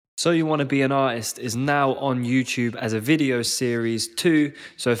So You Want to Be an Artist is now on YouTube as a video series too.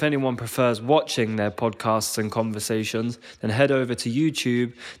 So if anyone prefers watching their podcasts and conversations, then head over to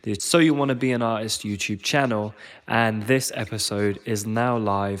YouTube, the So You Want to Be an Artist YouTube channel, and this episode is now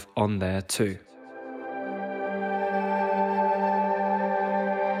live on there too.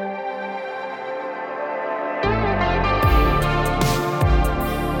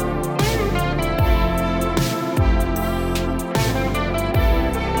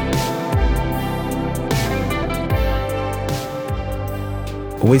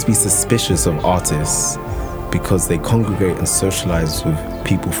 Always be suspicious of artists because they congregate and socialize with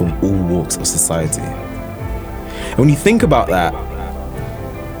people from all walks of society. And when you think about that,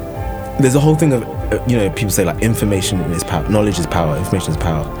 there's a whole thing of, people say like information is power, knowledge is power, information is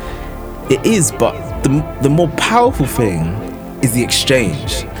power. It is, but the more powerful thing is the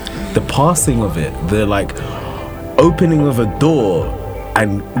exchange, the passing of it, the like opening of a door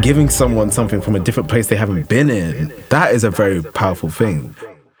and giving someone something from a different place they haven't been in. That is a very powerful thing.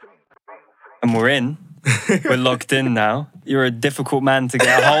 And we're in. We're logged in now. You're a difficult man to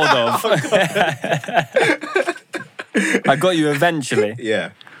get a hold of. I got you eventually.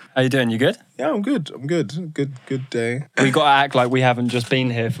 Yeah. How you doing? You good? Yeah, I'm good. Good day. We got to act like we haven't just been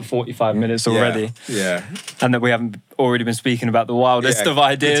here for 45 minutes already. Yeah. And that we haven't already been speaking about the wildest of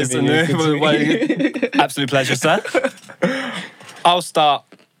ideas. Absolute pleasure, sir. I'll start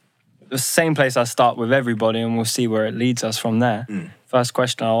the same place I start with everybody, and we'll see where it leads us from there. First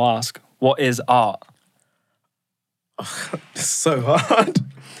question I'll ask, what is art? It's so hard.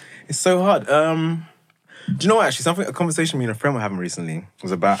 It's so hard. Do you know what, actually, a conversation me and a friend were having recently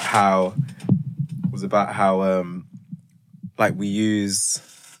was about how like we use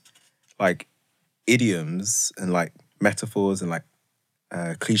like idioms and like metaphors and like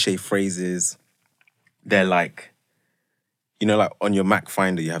cliche phrases. They're like, like on your Mac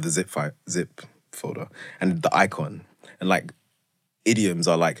Finder, you have the zip folder and the icon. And like idioms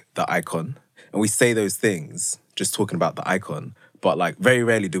are like the icon. And we say those things just talking about the icon. But like very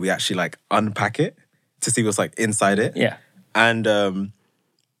rarely do we actually like unpack it to see what's like inside it. Yeah. And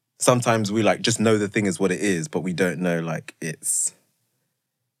sometimes we like just know the thing is what it is, but we don't know like it's,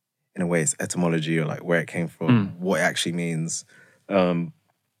 in a way, it's etymology or like where it came from, what it actually means. And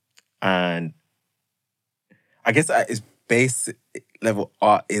I guess at its base level,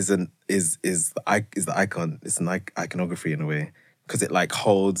 art is the icon. It's an iconography in a way, because it like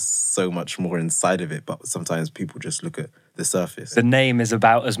holds so much more inside of it. But sometimes people just look at the surface. The name is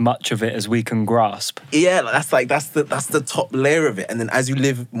about as much of it as we can grasp. Yeah, that's the top layer of it. And then as you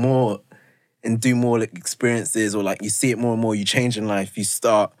live more and do more like experiences, or like you see it more and more, you change in life. You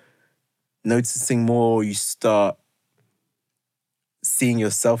start noticing more. You start seeing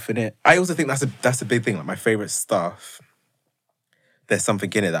yourself in it. I also think that's a big thing. Like my favorite stuff, there's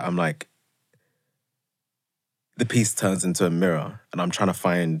something in it that I'm like, the piece turns into a mirror and I'm trying to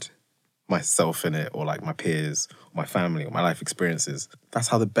find myself in it, or like my peers, or my family, or my life experiences. That's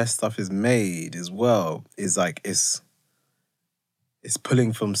how the best stuff is made as well. Is like it's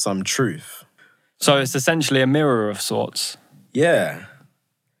pulling from some truth. So it's essentially a mirror of sorts. Yeah.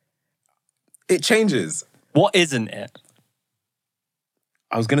 It changes. What isn't it?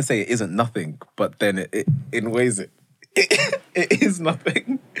 I was gonna say it isn't nothing, but then it in ways it is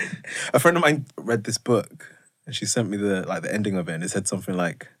nothing. A friend of mine read this book and she sent me the ending of it, and it said something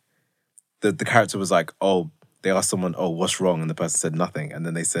like the character was like, they asked someone, what's wrong? And the person said nothing. And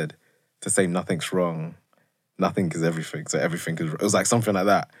then they said, to say nothing's wrong, nothing is everything. So everything is, it was like something like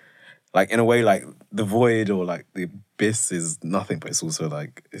that. Like in a way, like the void or like the abyss is nothing, but it's also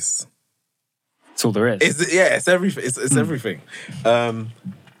like, it's all there is. It's everything. It's everything.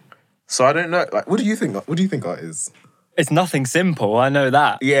 So I don't know. Like, what do you think art is? It's nothing simple. I know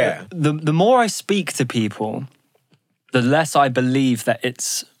that. Yeah. The more I speak to people, the less I believe that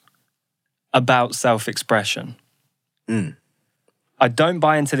it's about self-expression. I don't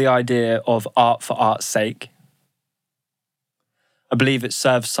buy into the idea of art for art's sake. I believe it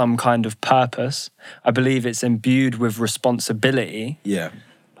serves some kind of purpose. I believe it's imbued with responsibility. Yeah.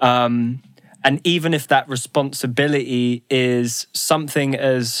 And even if that responsibility is something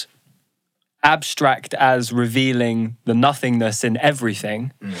as abstract as revealing the nothingness in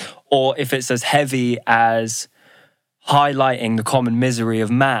everything, or if it's as heavy as highlighting the common misery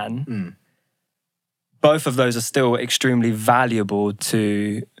of man, both of those are still extremely valuable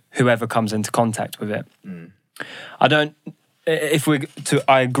to whoever comes into contact with it.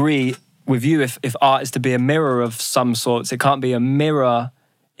 I agree with you, if art is to be a mirror of some sorts, it can't be a mirror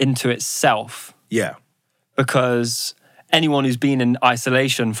into itself. Yeah. Because anyone who's been in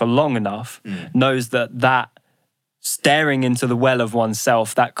isolation for long enough knows that staring into the well of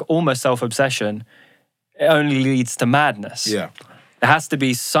oneself, that almost self-obsession, it only leads to madness. Yeah. There has to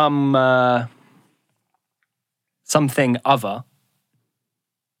be something other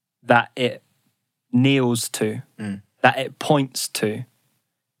that it kneels to, that it points to,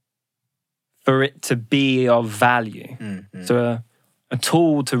 for it to be of value. So a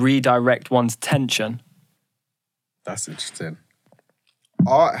tool to redirect one's attention. That's interesting.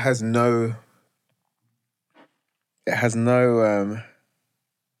 Art has no... It has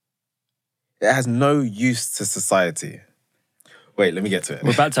no use to society. Wait, let me get to it.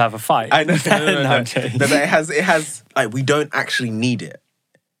 We're about to have a fight. I know. No, No, I'm joking. but it has like, we don't actually need it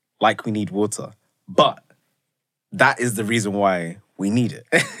like we need water. But that is the reason why we need it.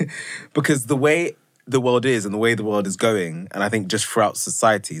 Because the way the world is and the way the world is going, and I think just throughout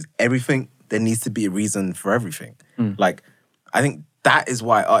societies, everything, there needs to be a reason for everything. Like, I think that is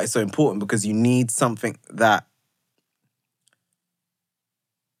why art is so important, because you need something that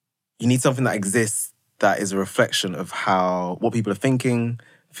exists that is a reflection of what people are thinking,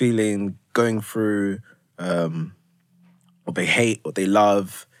 feeling, going through, what they hate, what they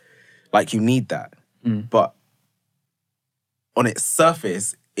love. Like, you need that. But on its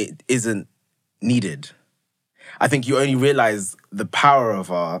surface, it isn't needed. I think you only realize the power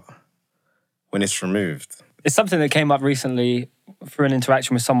of art when it's removed. It's something that came up recently through an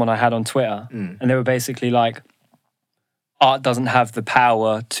interaction with someone I had on Twitter. And they were basically like, art doesn't have the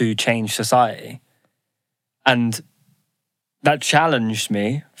power to change society. And that challenged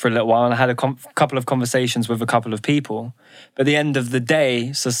me for a little while, and I had a couple of conversations with a couple of people. But at the end of the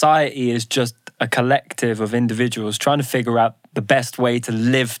day, society is just a collective of individuals trying to figure out the best way to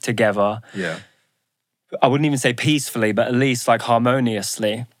live together. Yeah. I wouldn't even say peacefully, but at least like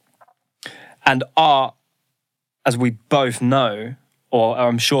harmoniously. And art, as we both know, or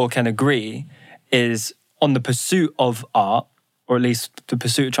I'm sure can agree, is on the pursuit of art, or at least the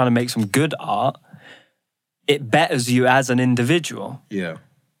pursuit of trying to make some good art, it betters you as an individual. Yeah.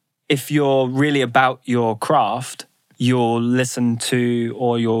 If you're really about your craft, you'll listen to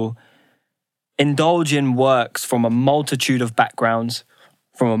or you'll indulge in works from a multitude of backgrounds,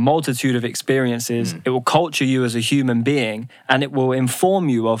 from a multitude of experiences. It will culture you as a human being, and it will inform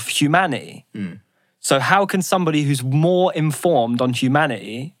you of humanity. So how can somebody who's more informed on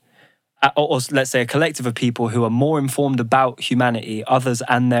humanity, or let's say a collective of people who are more informed about humanity, others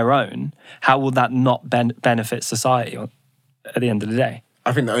and their own, how will that not benefit society at the end of the day?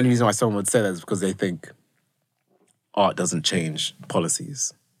 I think the only reason why someone would say that is because they think art doesn't change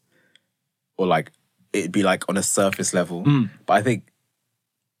policies. Or like, it'd be like on a surface level. But I think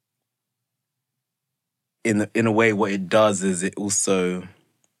in a way what it does is it also...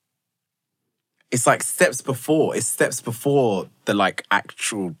 It's like steps before. It's steps before the like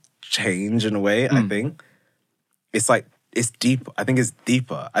actual change in a way, I think. It's like, it's deep. I think it's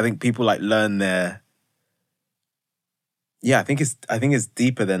deeper. I think people like learn their... Yeah, I think it's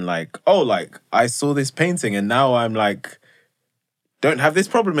deeper than like, oh, like I saw this painting and now I'm like, don't have this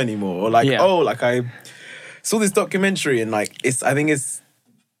problem anymore. Or like, oh, like I saw this documentary and like, I think it's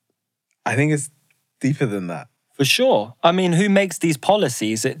deeper than that. For sure. I mean, who makes these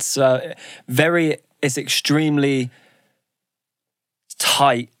policies? It's extremely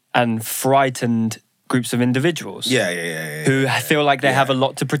tight and frightened groups of individuals. Who feel like they have a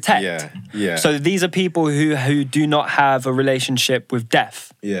lot to protect. So these are people who do not have a relationship with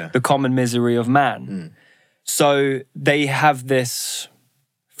death, the common misery of man. So they have this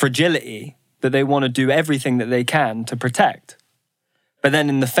fragility that they want to do everything that they can to protect. But then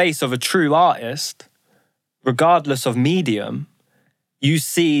in the face of a true artist, regardless of medium, you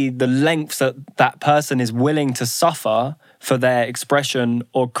see the lengths that person is willing to suffer for their expression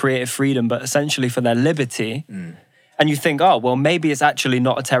or creative freedom, but essentially for their liberty. And you think, oh, well, maybe it's actually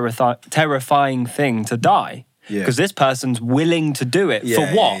not a terrifying thing to die. Because this person's willing to do it for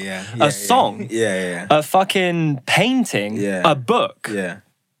what? A song? A fucking painting? A book?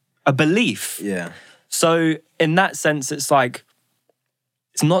 A belief? So in that sense, it's like,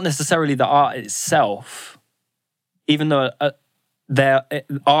 it's not necessarily the art itself, even though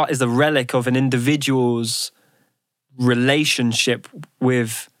art is a relic of an individual's relationship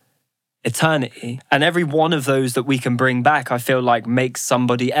with eternity. And every one of those that we can bring back, I feel like makes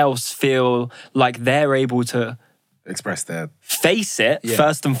somebody else feel like they're able to express their... face it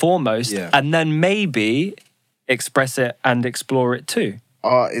first and foremost, and then maybe express it and explore it too.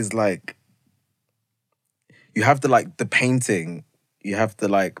 Art is like, you have the painting, you have the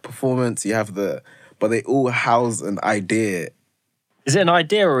like performance, but they all house an idea. Is it an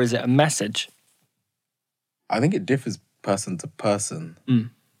idea or is it a message? I think it differs person to person.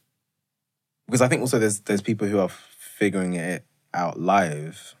 Because I think also there's people who are figuring it out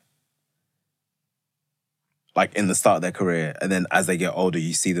live, like in the start of their career, and then as they get older,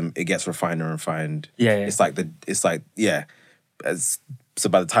 you see them, it gets refined and refined. Yeah. It's like, so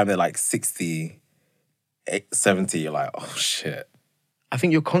by the time they're like 60, 70, you're like, oh shit. I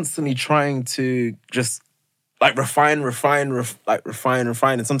think you're constantly trying to just like refine.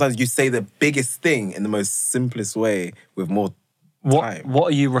 And sometimes you say the biggest thing in the most simplest way with more time.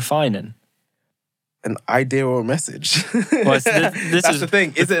 What are you refining? An idea or a message. Well, that's the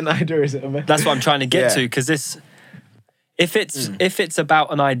thing. Is it an idea or is it a message? That's what I'm trying to get to, because if it's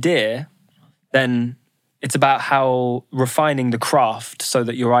about an idea, then it's about how refining the craft so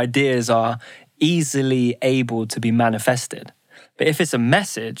that your ideas are easily able to be manifested. But if it's a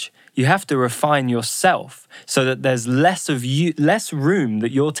message, you have to refine yourself so that there's less room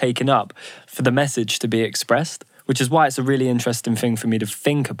that you're taking up for the message to be expressed, which is why it's a really interesting thing for me to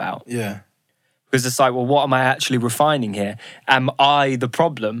think about. Yeah. Because it's like, well, what am I actually refining here? Am I the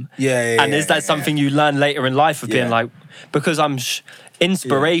problem? And is that something you learn later in life of being like, because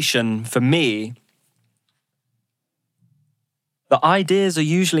inspiration for me, the ideas are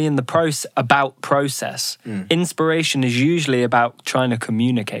usually in the process. Inspiration is usually about trying to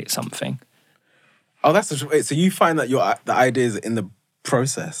communicate something. Oh, so you find that the ideas are in the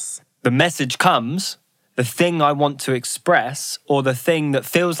process. The message comes, the thing I want to express, or the thing that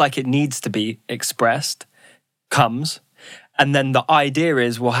feels like it needs to be expressed comes. And then the idea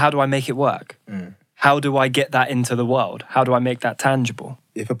is, well, how do I make it work? How do I get that into the world? How do I make that tangible?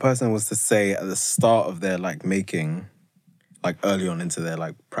 If a person was to say at the start of their like making, like early on into their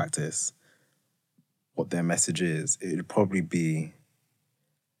like practice, what their message is, it would probably be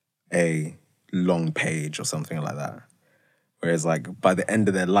a long page or something like that. Whereas like by the end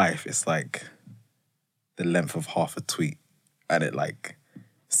of their life, it's like the length of half a tweet, and it like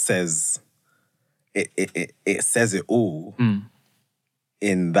says it says it all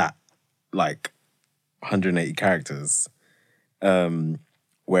in that like 180 characters.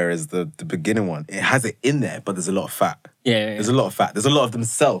 Whereas the beginning one, it has it in there, but there's a lot of fat. Yeah. There's a lot of fat. There's a lot of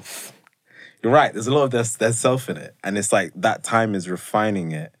themselves. You're right. There's a lot of their self in it, and it's like that time is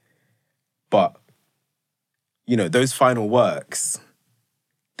refining it. But you know, those final works,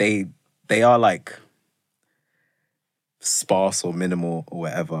 they are like sparse or minimal or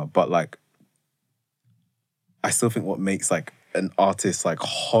whatever, but like I still think what makes like an artist like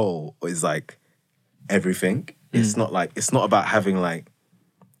whole is like everything. It's not about having like,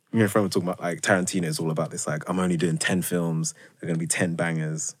 me and a friend were talking about like Tarantino is all about this, like I'm only doing 10 films, they're gonna be 10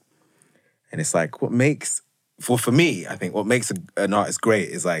 bangers. And it's like what makes, for me, I think what makes an artist great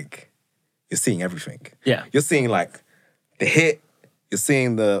is like you're seeing everything. Yeah. You're seeing like the hit, you're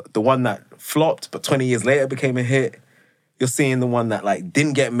seeing the one that flopped but 20 years later became a hit. You're seeing the one that like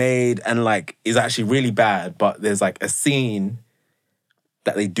didn't get made and like is actually really bad, but there's like a scene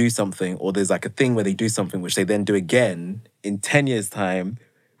that they do something, or there's like a thing where they do something which they then do again in 10 years' time,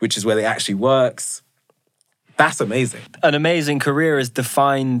 which is where it actually works. That's amazing. An amazing career is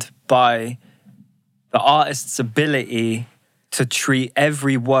defined by the artist's ability to treat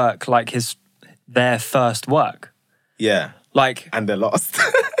every work like their first work. Yeah. Like, and they're lost.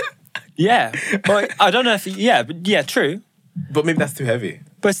 Yeah. But I don't know if, but yeah, true. But maybe that's too heavy.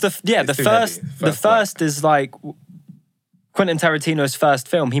 But it's the first is like Quentin Tarantino's first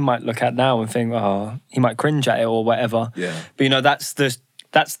film. He might look at now and think, oh, he might cringe at it or whatever. Yeah. But you know, that's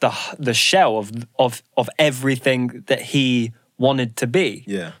the shell of everything that he wanted to be.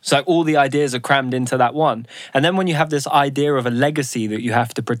 Yeah. So like all the ideas are crammed into that one. And then when you have this idea of a legacy that you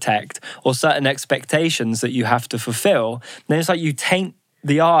have to protect or certain expectations that you have to fulfill, then it's like you taint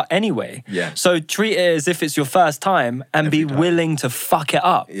the art anyway. Yeah. So treat it as if it's your first time and be willing to fuck it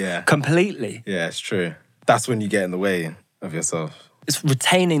up. Yeah. Completely. Yeah, it's true. That's when you get in the way of yourself. It's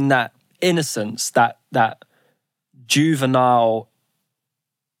retaining that innocence, that juvenile,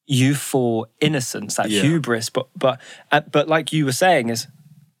 youthful innocence, that hubris. But like you were saying, is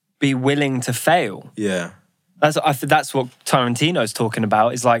be willing to fail. Yeah. That's what Tarantino's talking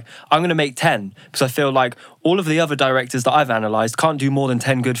about. Is like, I'm going to make 10 because I feel like all of the other directors that I've analysed can't do more than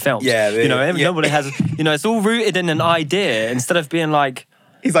 10 good films. Yeah. Nobody has, it's all rooted in an idea instead of being like...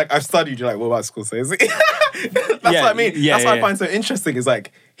 He's like, I've studied. You're like, what about Scorsese? That's what I mean. That's what I find so interesting is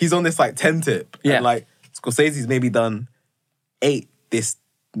like, he's on this like 10 tip. Yeah. And like, Scorsese's maybe done 8 this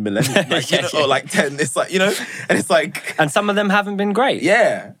millennium. Like, or like 10. It's like, and it's like... And some of them haven't been great.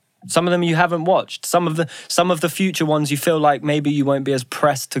 Yeah. Some of them you haven't watched. Some of the future ones you feel like maybe you won't be as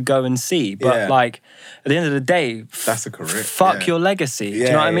pressed to go and see. But like at the end of the day, that's a career. Fuck your legacy. Do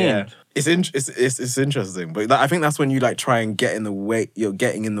you know what I mean? Yeah. It's interesting, but I think that's when you like try and get in the way. You're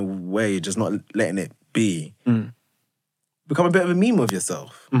getting in the way, just not letting it be. become a bit of a meme of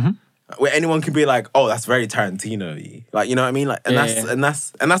yourself. Where anyone can be like, oh, that's very Tarantino-y. Like, you know what I mean? Like, and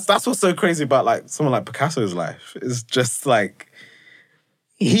that's what's so crazy about like someone like Picasso's life. It's just like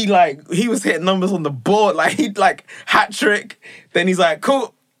he was hitting numbers on the board, like he'd like hat trick, then he's like,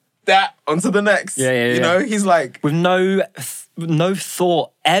 cool, that on to the next. You know, he's like with no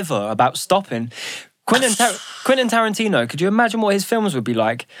thought ever about stopping. Quentin Tarantino, could you imagine what his films would be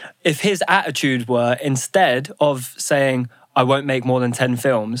like if his attitude were, instead of saying, I won't make more than 10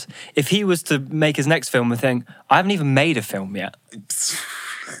 films, if he was to make his next film and think, I haven't even made a film yet.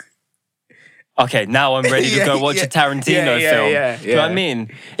 Okay, now I'm ready to go watch a Tarantino film. Do you know what I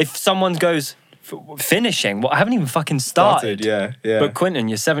mean? If someone goes, finishing, well, I haven't even fucking started. But Quentin,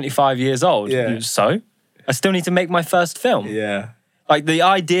 you're 75 years old. So? I still need to make my first film. Like, the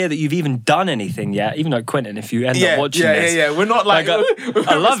idea that you've even done anything yet, even though, Quentin, if you end up watching this... We're not like I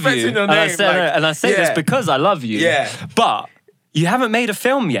love you. And I say this because I love you. But you haven't made a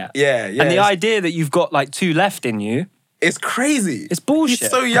film yet. And the idea that you've got, like, 2 left in you... It's crazy. It's bullshit. He's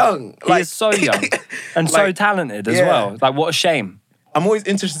so young. He is so young. And like, so talented as well. Like, what a shame. I'm always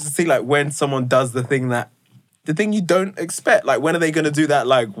interested to see, like, when someone does the thing you don't expect. Like, when are they going to do that,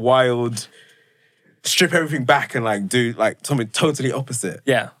 like, wild... strip everything back and like do like something totally opposite.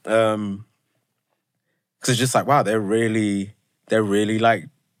 Because it's just like, wow, they're really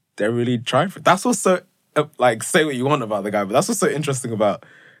trying for it. That's what's so like, say what you want about the guy, but that's what's so interesting about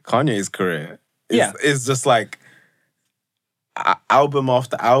Kanye's career. Is just like album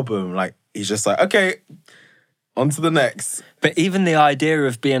after album, like he's just like, okay, on to the next. But even the idea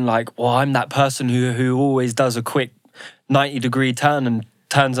of being like, well, I'm that person who always does a quick 90-degree turn and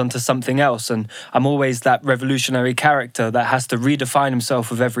turns onto something else, and I'm always that revolutionary character that has to redefine himself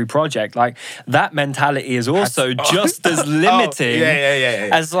with every project. Like, that mentality is also just as limiting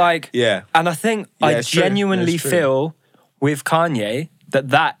as like... And I think I genuinely feel with Kanye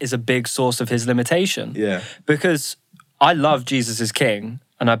that is a big source of his limitation. Because I love Jesus is King,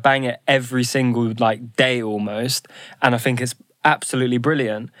 and I bang it every single like day almost, and I think it's absolutely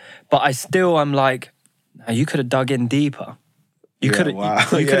brilliant. But I'm like, no, you could have dug in deeper. You could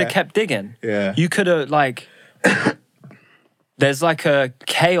have kept digging. You could have like... There's like a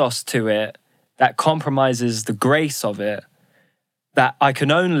chaos to it that compromises the grace of it that I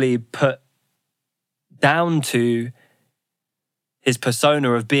can only put down to his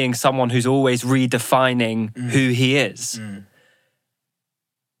persona of being someone who's always redefining who he is.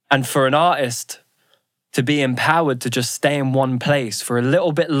 And for an artist to be empowered to just stay in one place for a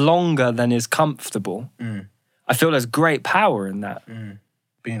little bit longer than is comfortable... I feel there's great power in that.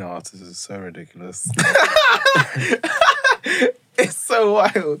 Being an artist is so ridiculous. It's so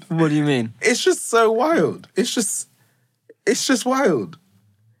wild. What do you mean? It's just so wild. It's just wild.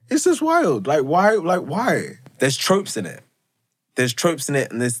 It's just wild. Like, why? Like, why? There's tropes in it.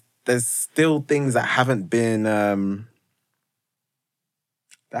 And there's still things that haven't been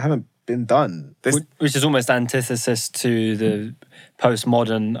done. Which is almost antithesis to the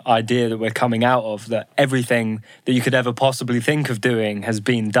postmodern idea that we're coming out of, that everything that you could ever possibly think of doing has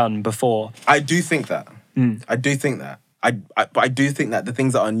been done before. I do think that. I do think that. But I do think that the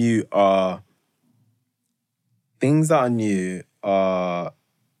things that are new are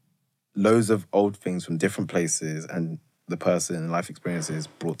loads of old things from different places, and the person and life experiences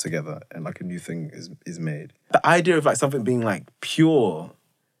brought together, and like a new thing is made. The idea of like something being like pure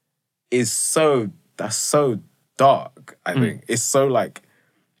is so dark, I think. It's so like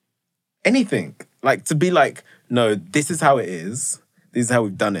anything. Like to be like, no, this is how it is, this is how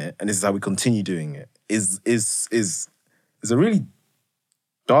we've done it, and this is how we continue doing it is a really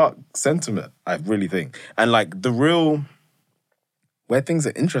dark sentiment, I really think. And like the real where things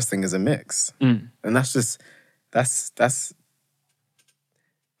are interesting is a mix. And that's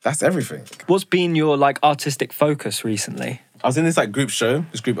everything. What's been your like artistic focus recently? I was in this like group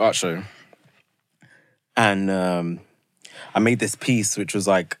art show. And I made this piece which was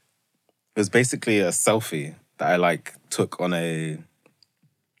like, it was basically a selfie that I like took on a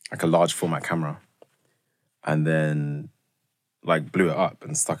large format camera, and then like blew it up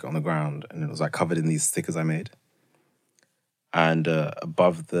and stuck it on the ground, and it was like covered in these stickers I made. And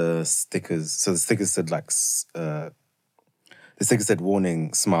above the stickers, so the stickers said like, the sticker said,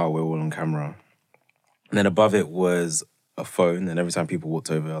 "Warning, smile, we're all on camera." And then above it was a phone, and every time people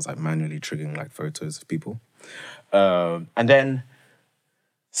walked over, I was like manually triggering like photos of people. And then,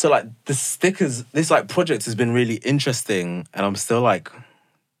 so like the stickers, this like project has been really interesting, and I'm still like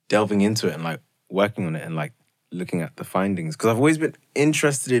delving into it and like working on it and like looking at the findings, because I've always been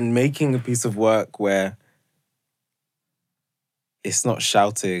interested in making a piece of work where it's not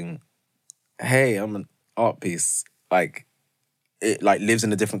shouting, "Hey, I'm an art piece." Like, it like lives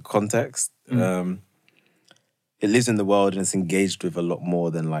in a different context. It lives in the world and it's engaged with a lot more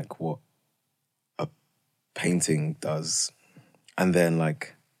than like what a painting does. And then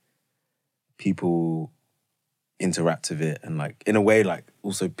like people interact with it and like in a way like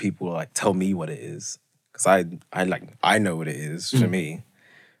also people like tell me what it is. Because I know what it is for me.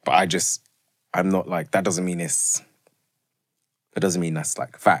 But I'm not like, that doesn't mean that's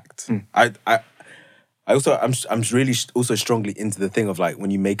like fact. I'm really also strongly into the thing of like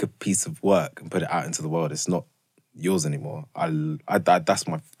when you make a piece of work and put it out into the world, it's not yours anymore. That's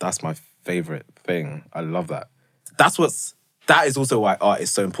my favorite thing. I love that. That is also why art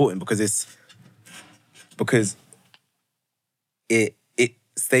is so important because it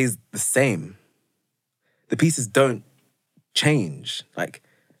stays the same. The pieces don't change. Like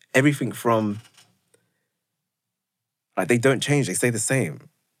everything from like they don't change. They stay the same.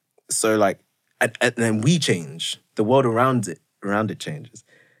 So like and then we change. The world around it changes.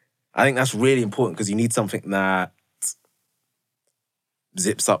 I think that's really important because you need something that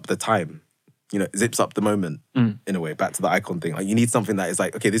zips up the time, zips up the moment in a way, back to the icon thing. Like you need something that is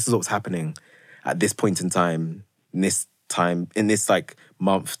like, okay, this is what's happening at this point in time, in this like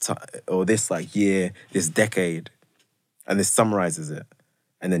month or this like year, this decade, and this summarizes it.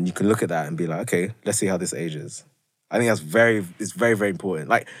 And then you can look at that and be like, okay, let's see how this ages. I think it's very, very important.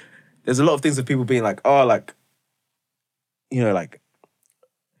 Like there's a lot of things of people being like, oh, like, like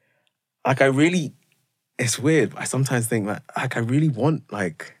I really, it's weird. I sometimes think like I really want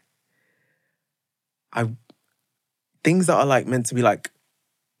things that are like meant to be like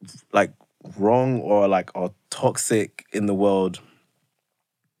wrong or like are toxic in the world.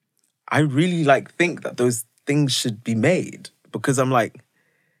 I really like think that those things should be made because I'm like,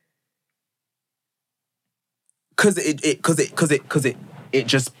 because it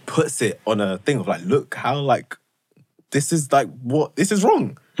just puts it on a thing of like, look how like this is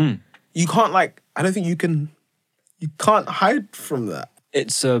wrong. You can't like, I don't think you can't hide from that.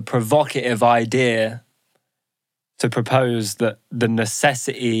 It's a provocative idea to propose that the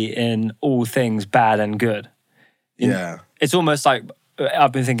necessity in all things bad and good. It's almost like,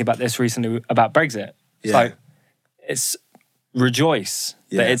 I've been thinking about this recently about Brexit. It's like, it's rejoice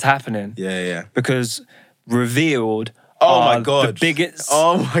that it's happening. Because revealed are the bigots,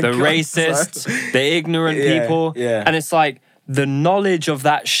 the racists, the ignorant people. And it's like, the knowledge of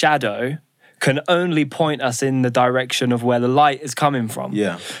that shadow can only point us in the direction of where the light is coming from.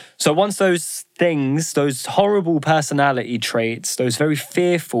 So once those things, those horrible personality traits, those very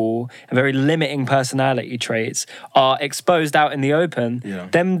fearful and very limiting personality traits are exposed out in the open,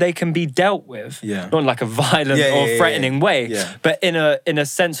 then they can be dealt with. Not in like a violent or threatening way, but in a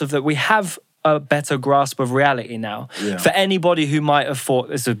sense of that we have a better grasp of reality now. For anybody who might have thought,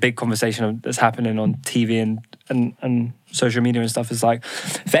 this is a big conversation that's happening on TV and social media and stuff, is like,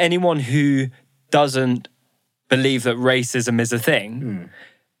 for anyone who doesn't believe that racism is a thing,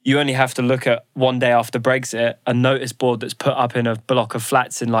 you only have to look at one day after Brexit, a notice board that's put up in a block of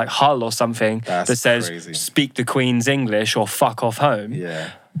flats in like Hull or something that says, crazy. Speak the Queen's English or fuck off home.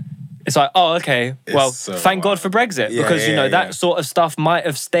 It's like, oh, okay, well, so thank God for Brexit. Because, that sort of stuff might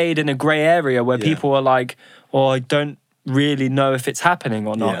have stayed in a grey area where people are like, oh, I don't really know if it's happening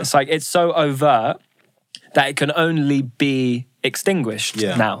or not. It's like, it's so overt that it can only be extinguished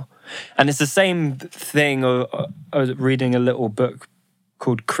now. And it's the same thing. I was reading a little book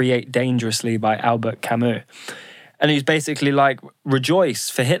called Create Dangerously by Albert Camus. And he's basically like,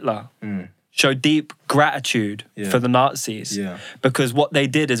 rejoice for Hitler. Show deep gratitude for the Nazis. Because what they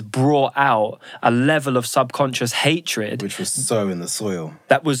did is brought out a level of subconscious hatred. Which was so in the soil.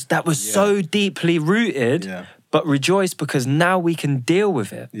 That was so deeply rooted. But rejoice because now we can deal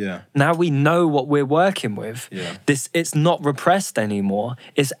with it. Now we know what we're working with. It's not repressed anymore.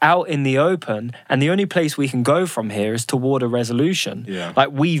 It's out in the open. And the only place we can go from here is toward a resolution.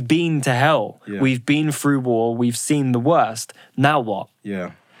 Like we've been to hell. We've been through war. We've seen the worst. Now what?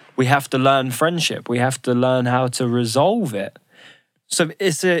 We have to learn friendship. We have to learn how to resolve it. So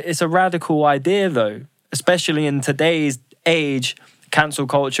it's a radical idea though, especially in today's age, cancel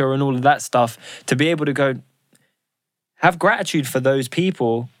culture and all of that stuff, to be able to go, have gratitude for those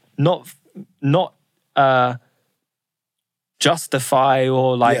people, not justify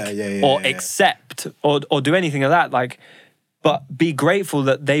or like accept or do anything of that. Like, but be grateful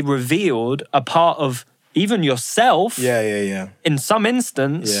that they revealed a part of even yourself. In some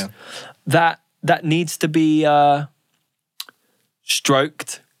instance, that needs to be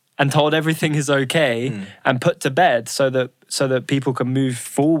stroked and told everything is okay and put to bed so that people can move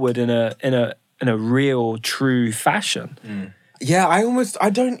forward in a real, true fashion. I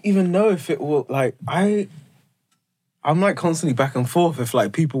don't even know if it will, like, I I'm like constantly back and forth if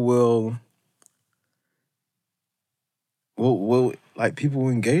like people will like people will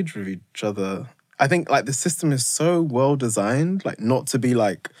engage with each other. I think like the system is so well designed, like not to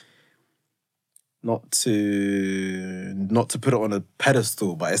put it on a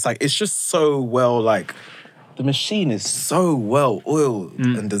pedestal, but it's like it's just so well, like the machine is so well oiled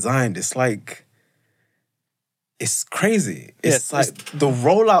and designed. It's like it's crazy. It's like the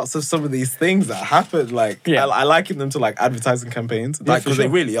rollouts of some of these things that happen. Like I liken them to like advertising campaigns, like because they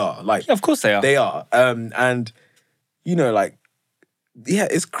really are. Like of course they are. They are. And you know, like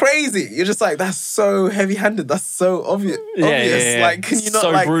it's crazy. You're just like that's so heavy-handed. That's so obvious. Yeah. Like can you not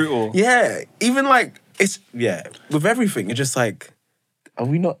so like brutal? Yeah. Even like it's with everything. You're just like. Are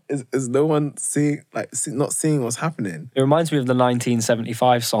we not? Is no one seeing not seeing what's happening? It reminds me of the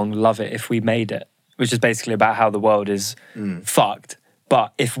 1975 song "Love It If We Made It," which is basically about how the world is fucked.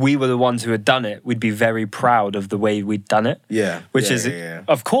 But if we were the ones who had done it, we'd be very proud of the way we'd done it. Yeah, which is,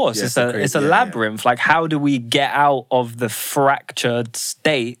 of course, it's a labyrinth. Like, how do we get out of the fractured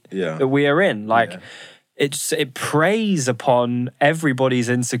state that we are in? Like, it preys upon everybody's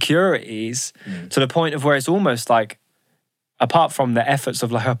insecurities to the point of where it's almost like, apart from the efforts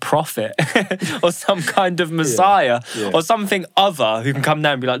of like a prophet or some kind of messiah or something other who can come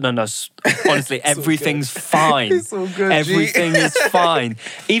down and be like, no, honestly, everything's fine. It's all good, Everything is fine.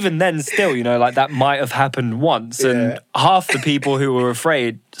 Even then still, you know, like that might have happened once and half the people who were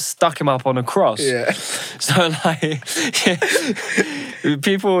afraid stuck him up on a cross. Yeah. So like,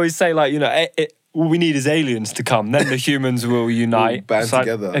 people always say like, you know, all we need is aliens to come, then the humans will unite. Band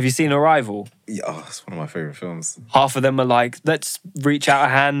together. Have you seen Arrival? Yeah, it's one of my favourite films. Half of them are like, let's reach out a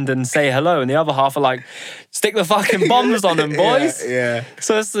hand and say hello. And the other half are like, stick the fucking bombs on them, boys. Yeah.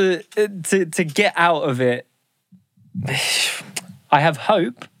 So it's to get out of it, I have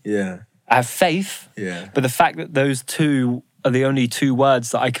hope. Yeah. I have faith. Yeah. But the fact that those two are the only two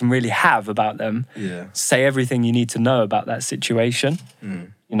words that I can really have about them say everything you need to know about that situation.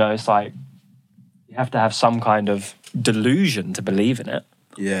 You know, it's like, you have to have some kind of delusion to believe in it.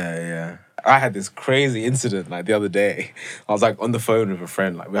 Yeah. I had this crazy incident like the other day. I was like on the phone with a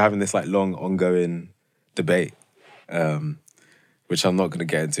friend. Like we're having this like long ongoing debate, which I'm not going to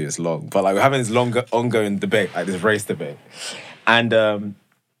get into. It's long. But like we're having this long ongoing debate, like this race debate. And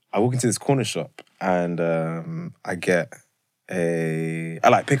I walk into this corner shop and I pick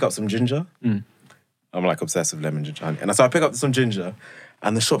up some ginger. I'm like obsessed with lemon ginger honey. And so I pick up some ginger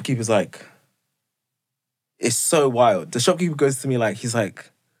and the shopkeeper's like, it's so wild. The shopkeeper goes to me like, he's like,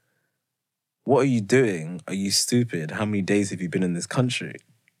 what are you doing? Are you stupid? How many days have you been in this country?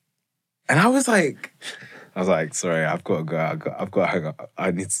 And I was like, sorry, I've got to go. I've got to hang up. I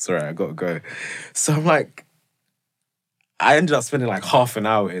got to go. So I'm like, I ended up spending like half an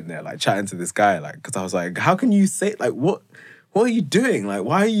hour in there, like chatting to this guy, like, because I was like, how can you say, like, what are you doing? Like,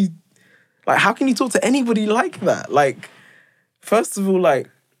 why are you, like, how can you talk to anybody like that? Like, first of all, like,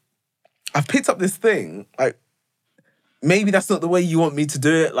 I've picked up this thing, like, maybe that's not the way you want me to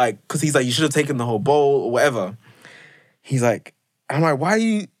do it, like, because he's like, you should have taken the whole bowl or whatever. He's like, I'm like,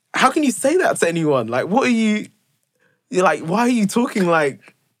 how can you say that to anyone? Like, you're like, why are you talking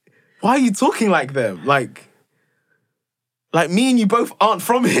like them? Like me and you both aren't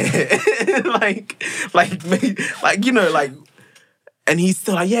from here. you know, like, and he's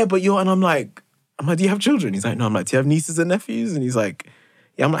still like, yeah, but and I'm like, do you have children? He's like, no. I'm like, do you have nieces and nephews? And he's like,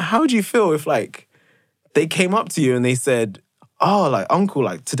 yeah. I'm like, how would you feel if like they came up to you and they said, oh, like, uncle,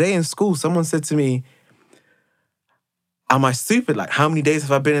 like today in school, someone said to me, am I stupid? Like, how many days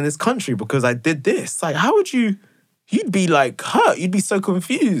have I been in this country because I did this? Like, how would you'd be like hurt. You'd be so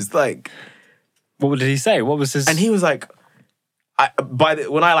confused. Like, what did he say? What was his... And he was like,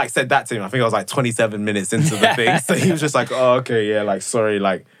 when I like said that to him, I think I was like 27 minutes into the thing. So he was just like, oh, okay, yeah, like, sorry,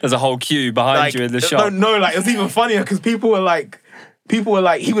 like... There's a whole queue behind like, you in the shop. No, like, it was even funnier because people were like, he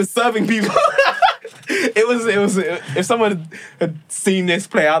was serving people. It was if someone had seen this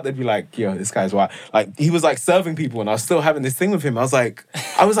play out, they'd be like, yo, this guy's wild. Like, he was like serving people and I was still having this thing with him. I was like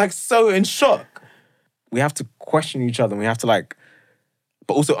so in shock. We have to question each other and we have to like,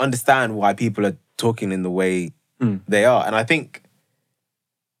 but also understand why people are talking in the way they are. And I think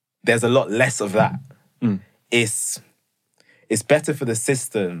there's a lot less of that. It's better for the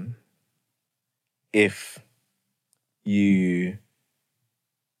system if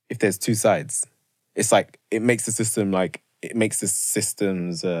there's two sides. It's like, it makes the system like, if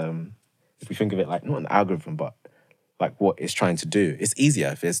we think of it like, not an algorithm, but like what it's trying to do. It's easier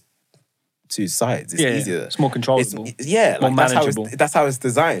if there's two sides. It's easier. It's more controllable. More like manageable. That's how it's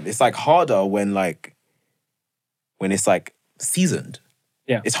designed. It's like harder when it's like seasoned.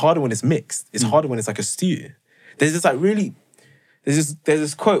 Yeah. It's harder when it's mixed. It's harder when it's like a stew. There's this like really, there's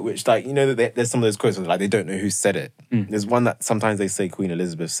this quote which like, you know, that there's some of those quotes where like they don't know who said it. There's one that sometimes they say Queen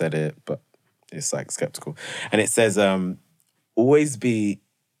Elizabeth said it, but it's like skeptical. And it says, always be,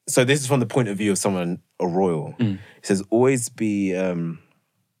 so this is from the point of view of someone, a royal. It says, always be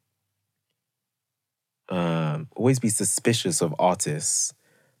suspicious of artists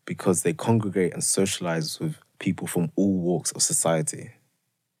because they congregate and socialize with people from all walks of society.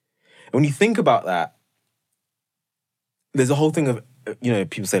 And when you think about that, there's a whole thing of, you know,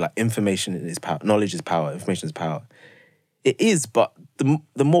 people say like information is power, knowledge is power, information is power. It is, but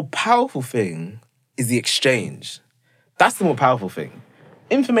the more powerful thing is the exchange. That's the more powerful thing.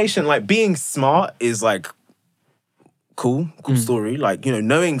 Information, like being smart is like cool story. Like, you know,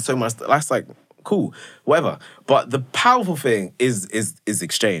 knowing so much, that's like cool, whatever. But the powerful thing is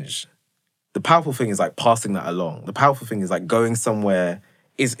exchange. The powerful thing is like passing that along. The powerful thing is like going somewhere,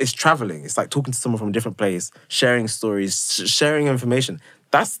 is traveling. It's like talking to someone from a different place, sharing stories, sharing information.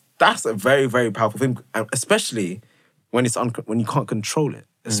 That's a very, very powerful thing, and especially when it's when you can't control it.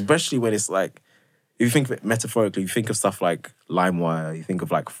 Especially when it's like, if you think of it metaphorically, you think of stuff like LimeWire, you think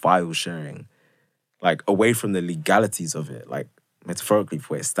of like file sharing, like away from the legalities of it, like metaphorically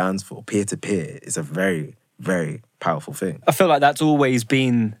for what it stands for, peer-to-peer is a very, very powerful thing. I feel like that's always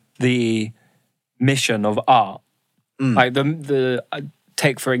been the mission of art. Like the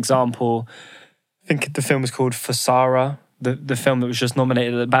take, for example, I think the film is called Fasara, the film that was just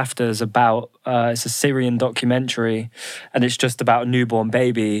nominated at the BAFTAs about, it's a Syrian documentary, and it's just about a newborn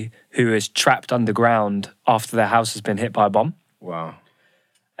baby who is trapped underground after their house has been hit by a bomb. Wow.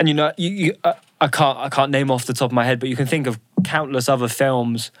 And you know, I can't name off the top of my head, but you can think of countless other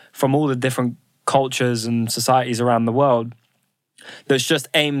films from all the different cultures and societies around the world that's just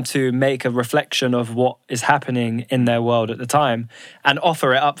aimed to make a reflection of what is happening in their world at the time and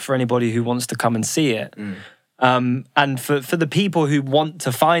offer it up for anybody who wants to come and see it. And for the people who want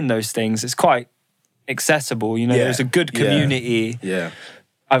to find those things, it's quite accessible. You know, there's a good community.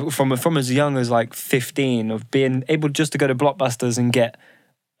 From as young as like 15, of being able just to go to Blockbusters and get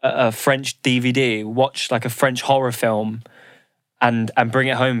a French DVD, watch like a French horror film, and bring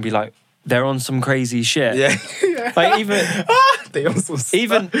it home and be like, they're on some crazy shit. Like even they also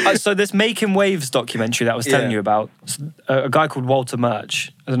so this Making Waves documentary that I was telling you about, a guy called Walter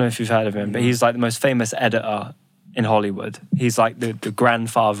Murch. I don't know if you've heard of him, but he's like the most famous editor in Hollywood. He's like the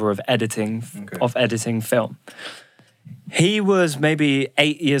grandfather of editing film. He was maybe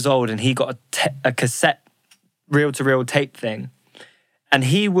 8 years old and he got a cassette reel-to-reel tape thing, and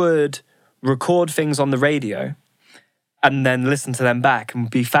he would record things on the radio and then listen to them back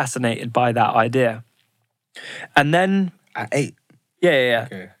and be fascinated by that idea. And then... At 8? Yeah.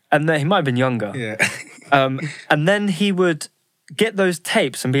 Okay. And then he might have been younger. And then he would get those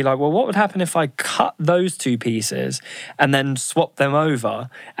tapes and be like, well, what would happen if I cut those two pieces and then swap them over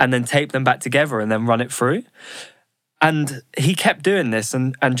and then tape them back together and then run it through? And he kept doing this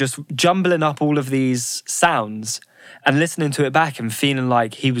and just jumbling up all of these sounds and listening to it back and feeling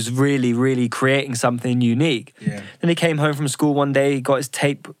like he was really, really creating something unique. Then he came home from school one day, he got his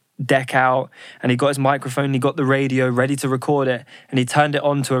tape deck out and he got his microphone, he got the radio ready to record it, and he turned it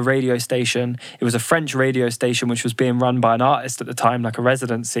on to a radio station. It was a French radio station which was being run by an artist at the time, like a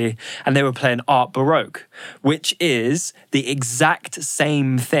residency, and they were playing Art Baroque, which is the exact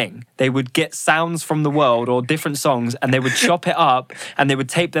same thing. They would get sounds from the world or different songs and they would chop it up and they would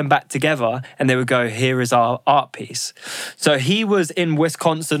tape them back together and they would go, here is our art piece. So he was in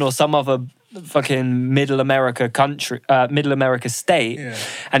Wisconsin or some other fucking middle America state,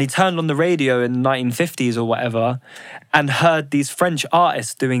 and he turned on the radio in the 1950s or whatever and heard these French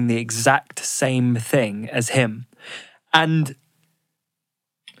artists doing the exact same thing as him. And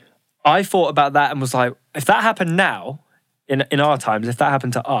I thought about that and was like, if that happened now, in our times, if that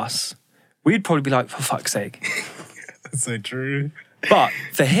happened to us, we'd probably be like, for fuck's sake. That's so true. But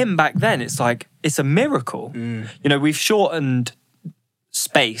for him back then, it's like, it's a miracle. You know, we've shortened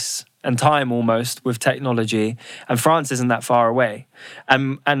space and time almost with technology, and France isn't that far away.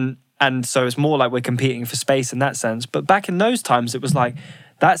 And so it's more like we're competing for space in that sense. But back in those times, it was like,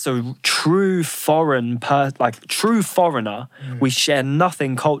 that's a true foreigner. We share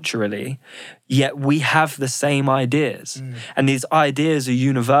nothing culturally, yet we have the same ideas. And these ideas are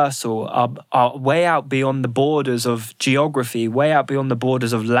universal, are way out beyond the borders of geography, way out beyond the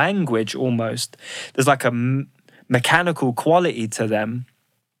borders of language almost. There's like a mechanical quality to them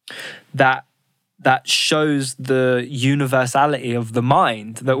that shows the universality of the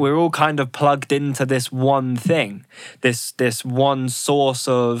mind, that we're all kind of plugged into this one thing, this one source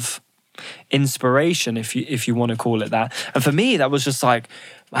of inspiration, if you want to call it that. And for me, that was just like,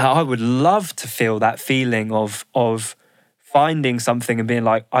 I would love to feel that feeling of finding something and being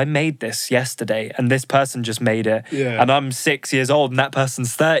like, I made this yesterday and this person just made it. Yeah. And I'm 6 years old and that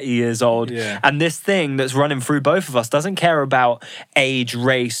person's 30 years old. Yeah. And this thing that's running through both of us doesn't care about age,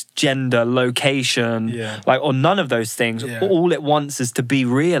 race, gender, location, Yeah. like, or none of those things. Yeah. All it wants is to be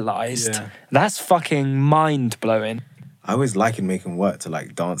realized. Yeah. That's fucking mind blowing. I always liken making work to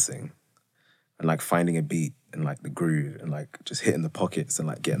like dancing and like finding a beat and like the groove and like just hitting the pockets and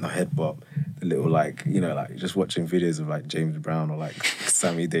like getting the head bop, the little like, you know, like just watching videos of like James Brown or like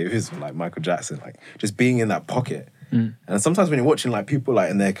Sammy Davis or like Michael Jackson, like just being in that pocket. And sometimes when you're watching like people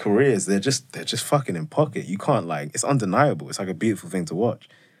like in their careers, they're just fucking in pocket. You can't like, it's undeniable. It's like a beautiful thing to watch.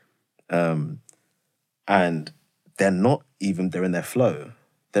 And they're in their flow.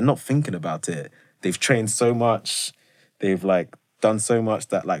 They're not thinking about it. They've trained so much. They've like done so much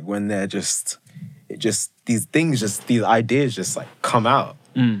that like when they're these ideas just like come out.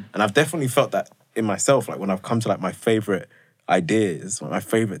 And I've definitely felt that in myself. Like when I've come to like my favorite ideas, like my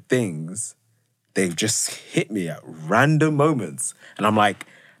favorite things, they've just hit me at random moments. And I'm like,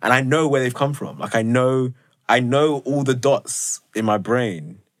 and I know where they've come from. Like I know all the dots in my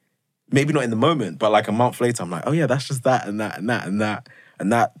brain. Maybe not in the moment, but like a month later, I'm like, oh yeah, that's just that and that and that and that.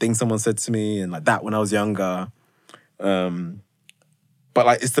 And that thing someone said to me and like that when I was younger. But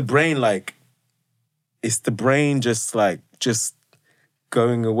like it's the brain just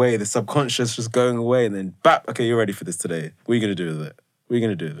going away, the subconscious just going away, and then bap, okay, you're ready for this today. What are you gonna do with it? What are you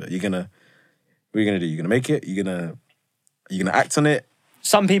gonna do with it? What are you gonna do? You're gonna make it? Are you gonna act on it?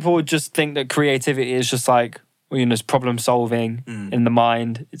 Some people would just think that creativity is just like, well, you know, it's problem solving in the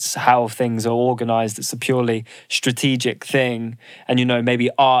mind. It's how things are organized. It's a purely strategic thing. And, you know, maybe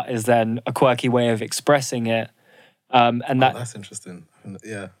art is then a quirky way of expressing it. That's interesting.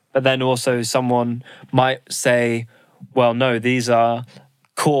 Yeah. But then also someone might say, well, no, these are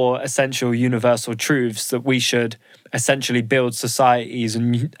core, essential, universal truths that we should essentially build societies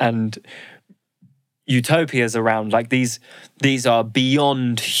and utopias around. Like these are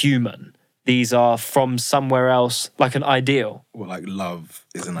beyond human. These are from somewhere else, like an ideal. Well, like love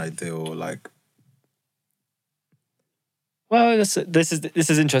is an ideal, like... Well, this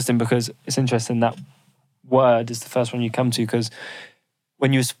is interesting because it's interesting that word is the first one you come to, because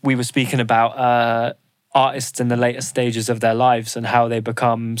when we were speaking about artists in the later stages of their lives and how they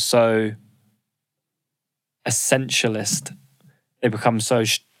become so essentialist, they become so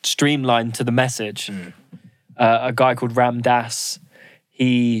streamlined to the message. A guy called Ram Dass,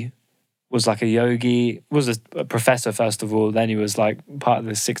 he was like a yogi, was a professor first of all, then he was like part of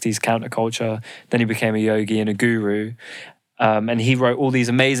the 60s counterculture, then he became a yogi and a guru. And he wrote all these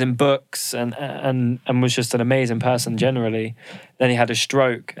amazing books and was just an amazing person generally. Then he had a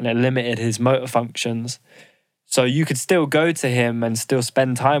stroke and it limited his motor functions. So you could still go to him and still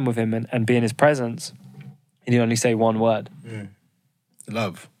spend time with him and be in his presence. And he'd only say one word.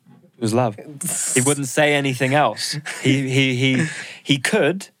 Love. It was love. He wouldn't say anything else. He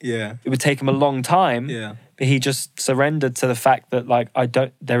could. Yeah. It would take him a long time. Yeah. But he just surrendered to the fact that like,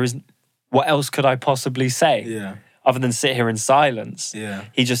 what else could I possibly say? Yeah. Other than sit here in silence. Yeah.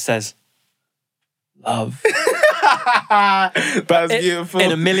 He just says, love. That's beautiful.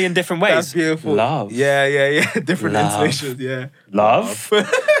 In a million different ways. That's beautiful. Love. Yeah. Different Love. intonations, yeah. Love.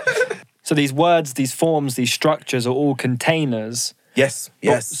 So these words, these forms, these structures are all containers. Yes.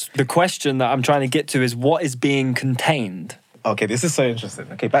 But the question that I'm trying to get to is what is being contained? Okay, this is so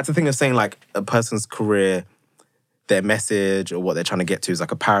interesting. Okay, back to the thing of saying like a person's career, their message or what they're trying to get to is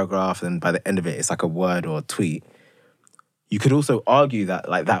like a paragraph, and by the end of it, it's like a word or a tweet. You could also argue that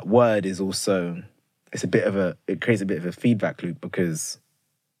like that word is also, it creates a bit of a feedback loop because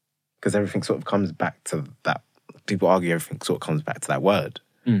everything sort of comes back to that. People argue everything sort of comes back to that word.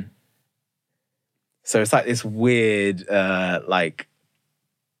 So it's like this weird like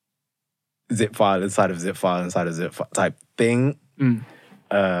zip file inside of zip file inside of zip file type thing.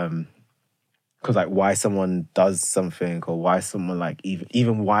 Because like why someone does something or why someone like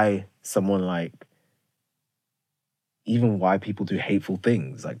even why someone like even why people do hateful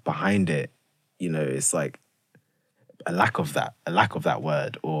things, like behind it, you know, it's like a lack of that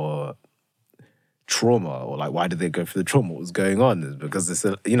word, or trauma, or like why did they go through the trauma? What's going on? Is because it's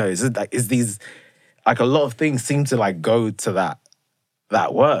it's these like a lot of things seem to like go to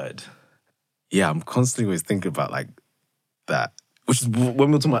that word. Yeah, I'm constantly always thinking about like that, which is when we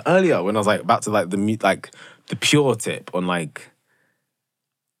were talking about earlier when I was like about to like the pure tip on like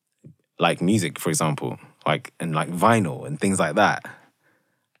music, for example. Like, and like vinyl and things like that.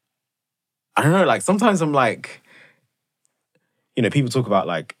 I don't know, like sometimes I'm like, you know, people talk about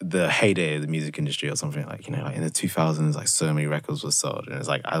like the heyday of the music industry or something, like, you know, like in the 2000s, like so many records were sold. And it's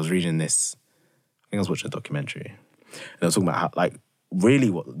like, I was reading this, I think I was watching a documentary, and I was talking about how, like, really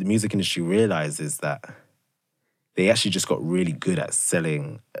what the music industry realized is that they actually just got really good at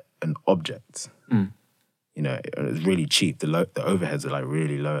selling an object. You know, it was really cheap. The overheads are like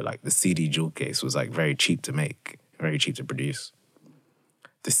really low. Like the CD jewel case was like very cheap to make, very cheap to produce.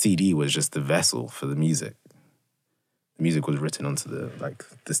 The CD was just the vessel for the music. The music was written onto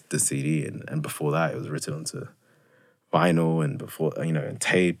the CD, and before that it was written onto vinyl, and before, you know, and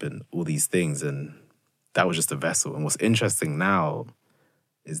tape and all these things, and that was just a vessel. And what's interesting now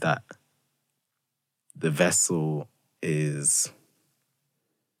is that the vessel is,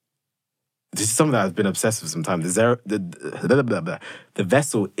 this is something that I've been obsessed with sometimes. The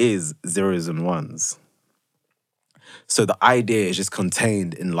vessel is zeros and ones. So the idea is just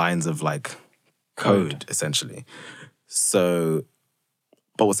contained in lines of like code, essentially. So,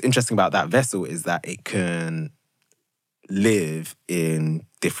 but what's interesting about that vessel is that it can live in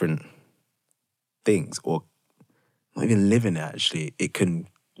different things, or not even live in it, actually. It can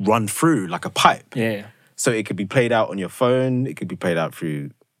run through like a pipe. Yeah. So it could be played out on your phone. It could be played out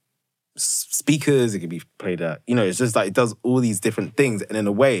through speakers. It could be played out, you know, it's just like it does all these different things. And in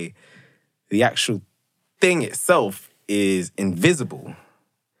a way, the actual thing itself is invisible.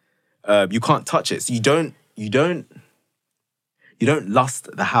 You can't touch it. So you don't lust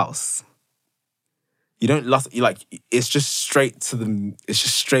the house. You don't lust, it's just straight to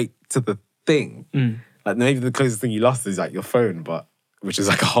the thing. Like maybe the closest thing you lust is like your phone, but which is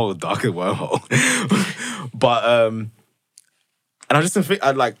like a whole darker wormhole. But and I just think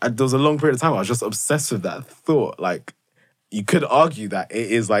there was a long period of time I was just obsessed with that thought. Like you could argue that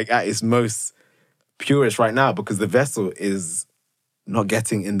it is like at its most purest right now because the vessel is not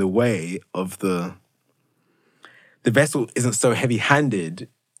getting in the way of the vessel isn't so heavy-handed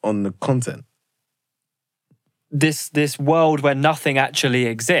on the content. This world where nothing actually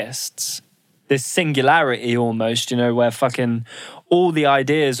exists, this singularity almost, you know, where fucking all the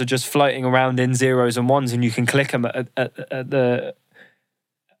ideas are just floating around in zeros and ones, and you can click them on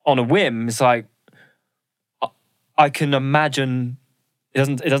a whim. It's like I can imagine. It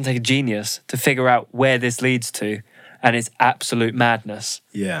doesn't take a genius to figure out where this leads to, and it's absolute madness.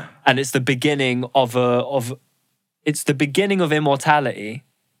 Yeah, and it's the beginning of it's the beginning of immortality,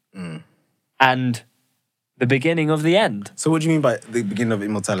 and the beginning of the end. So what do you mean by the beginning of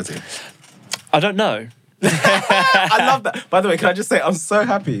immortality? I don't know. I love that. By the way, can I just say, I'm so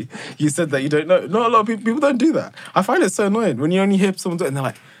happy you said that you don't know. Not a lot of people don't do that. I find it so annoying when you only hear someone do it and they're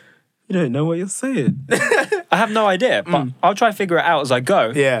like, you don't know what you're saying. I have no idea, but I'll try to figure it out as I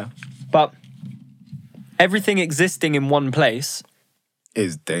go. Yeah. But everything existing in one place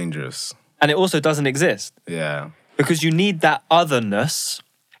is dangerous. And it also doesn't exist. Yeah. Because you need that otherness.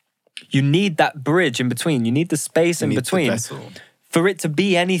 You need that bridge in between. You need the space in between for it to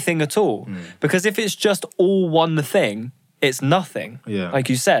be anything at all. Because if it's just all one thing, it's nothing. Yeah. Like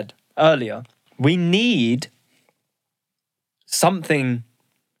you said earlier, we need something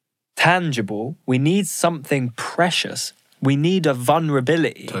tangible. We need something precious. We need a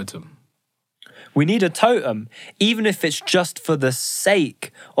vulnerability. Totem. We need a totem, even if it's just for the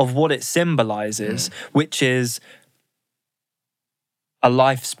sake of what it symbolizes, which is a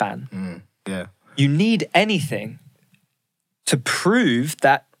lifespan. Yeah. You need anything to prove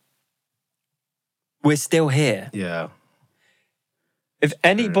that we're still here. Yeah. If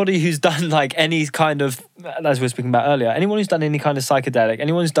anybody who's done like any kind of, as we were speaking about earlier, anyone who's done any kind of psychedelic,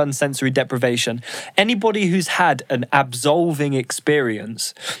 anyone who's done sensory deprivation, anybody who's had an absolving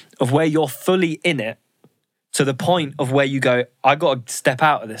experience of where you're fully in it to the point of where you go, I got to step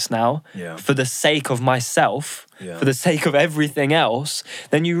out of this now for the sake of myself, for the sake of everything else,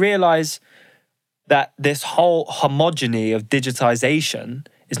 then you realize that this whole homogeny of digitization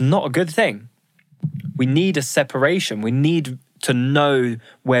is not a good thing. We need a separation. We need to know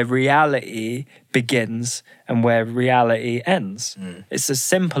where reality begins and where reality ends. It's as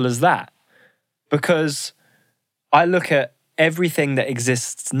simple as that. Because I look at everything that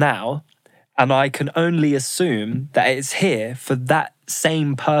exists now and I can only assume that it's here for that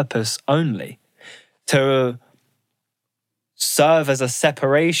same purpose only. To serve as a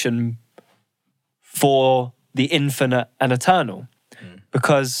separation for the infinite and eternal.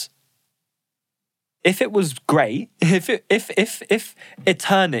 Because if it was great, if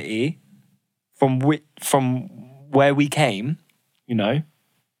eternity from where we came, you know,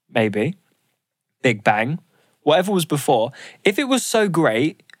 maybe, Big Bang, whatever was before, if it was so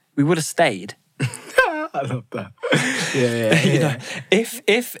great, we would have stayed. I love that. Yeah. You know,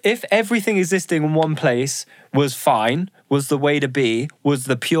 if everything existing in one place was fine, was the way to be, was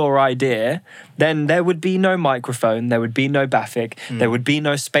the pure idea, then there would be no microphone, there would be no Bafic, there would be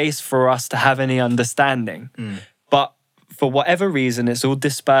no space for us to have any understanding. But for whatever reason, it's all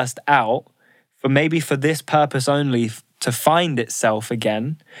dispersed out for this purpose only, to find itself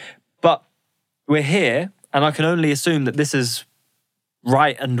again. But we're here, and I can only assume that this is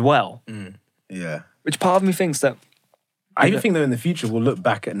right and well. Yeah. Which part of me thinks that... I even think that in the future we'll look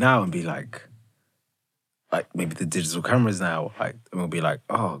back at now and be like maybe the digital cameras now, like, and we'll be like,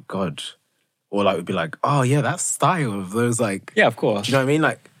 oh God. Or like we'll be like, oh yeah, that style of those, like... Yeah, of course. Do you know what I mean?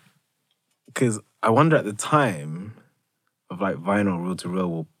 Like, because I wonder at the time of like vinyl, reel to reel,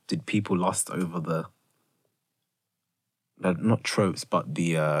 well, did people lust over the not tropes, but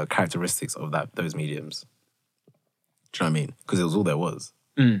the characteristics of those mediums? Do you know what I mean? Because it was all there was.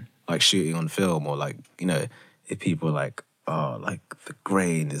 Like shooting on film, or like, you know, if people were like, oh, like the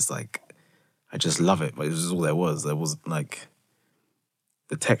grain is like, I just love it, but it was all there was. There wasn't like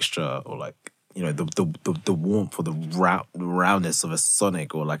the texture, or like, you know, the warmth, or the roundness of a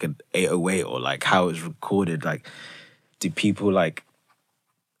Sonic, or like an 808, or like how it's recorded. Like, do people like,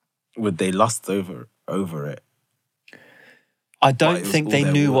 would they lust over it? I don't think they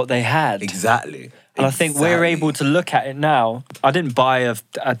knew what they had. Exactly. And I think we're able to look at it now. I didn't buy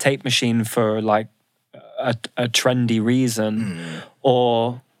a tape machine for like a trendy reason,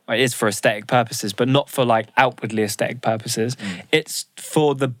 or it is for aesthetic purposes, but not for like outwardly aesthetic purposes. It's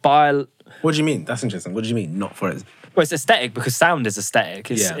for the What do you mean? That's interesting. What do you mean? Not for it? Well, it's aesthetic because sound is aesthetic.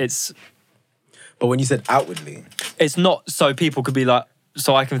 It's. But when you said outwardly, it's not so people could be like.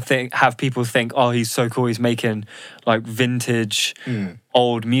 So I can have people think, oh, he's so cool, he's making like vintage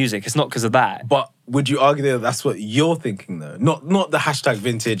old music. It's not because of that. But would you argue that that's what you're thinking though? Not the hashtag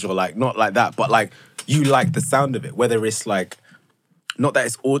vintage, or like not like that, but like you like the sound of it. Whether it's like, not that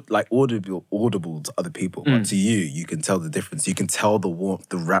it's audible to other people, but to you, you can tell the difference. You can tell the warmth,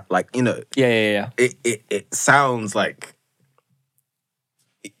 the rap, like, you know. Yeah. It sounds like,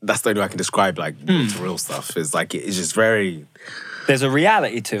 that's the only way I can describe like real stuff. It's like, it's just very... There's a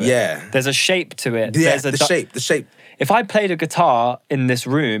reality to it. Yeah. There's a shape to it. Yeah, There's the shape. If I played a guitar in this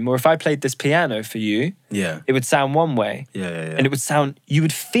room, or if I played this piano for you, it would sound one way. Yeah. And it would sound, you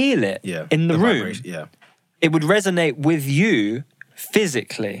would feel it in the room. Yeah. It would resonate with you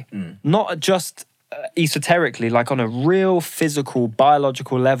physically, not just esoterically, like on a real physical,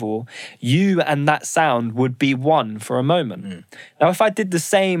 biological level. You and that sound would be one for a moment. Now, if I did the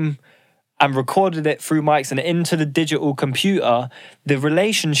same and recorded it through mics and into the digital computer, the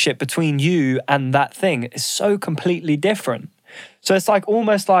relationship between you and that thing is so completely different. So it's like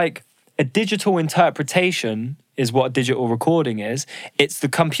almost like a digital interpretation is what a digital recording is. It's the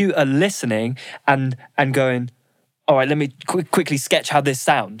computer listening and going, all right, let me quickly sketch how this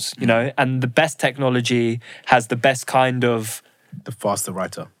sounds, you know? And the best technology has the best kind of... The faster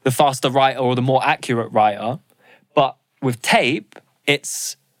writer, or the more accurate writer. But with tape,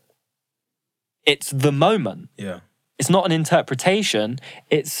 it's the moment. Yeah. It's not an interpretation.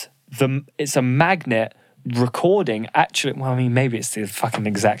 It's a magnet recording. Actually, well, I mean, maybe it's fucking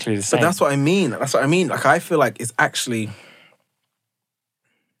exactly the same. But that's what I mean. Like, I feel like it's actually...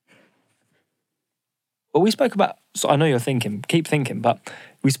 Well, we spoke about... So I know you're thinking, keep thinking, but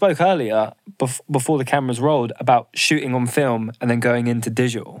we spoke earlier, before the cameras rolled, about shooting on film and then going into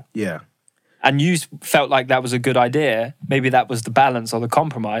digital. Yeah. And you felt like that was a good idea. Maybe that was the balance or the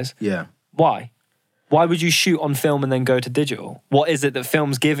compromise. Yeah. Why? Why would you shoot on film and then go to digital? What is it that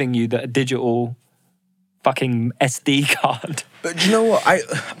film's giving you that a digital fucking SD card? But you know what?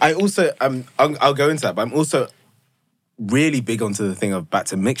 I also, I'll go into that, but I'm also really big onto the thing of back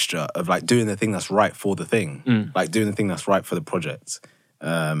to mixture, of like doing the thing that's right for the thing. Like doing the thing that's right for the project.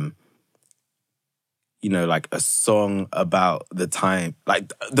 You know, like a song about the time.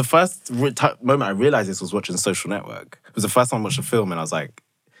 Like the first moment I realized this was watching Social Network. It was the first time I watched a film and I was like,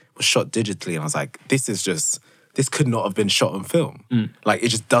 was shot digitally, and I was like, this could not have been shot on film. Like, it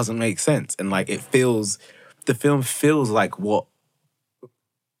just doesn't make sense. And like, the film feels like what,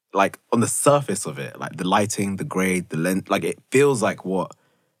 like on the surface of it, like the lighting, the grade, the lens, like it feels like what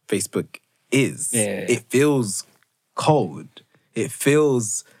Facebook is. Yeah. It feels cold. It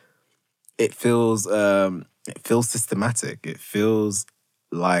feels systematic. It feels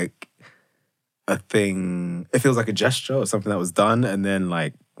like a thing. It feels like a gesture or something that was done and then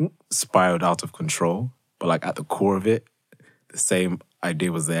like spiraled out of control. But like at the core of it, the same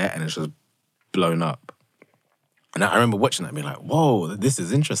idea was there and it's just blown up. And I remember watching that and being like, whoa, this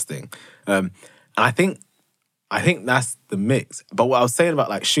is interesting. And I think that's the mix. But what I was saying about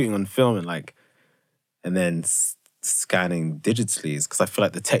like shooting on film and like and then scanning digitally is because I feel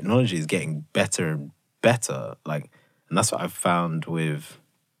like the technology is getting better and better. Like, and that's what I've found with,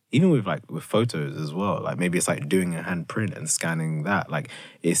 even with like with photos as well. Like maybe it's like doing a handprint and scanning that. Like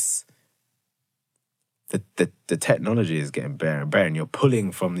it's the technology is getting better and better, and you're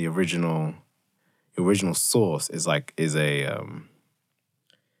pulling from the original source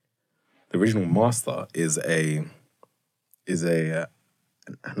the original master is an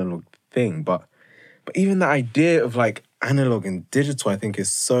analog thing, but even the idea of like analog and digital, I think is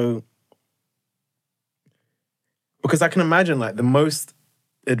so, because I can imagine like the most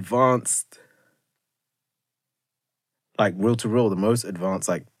advanced, like reel to reel, the most advanced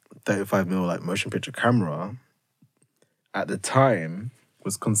like 35mm like motion picture camera at the time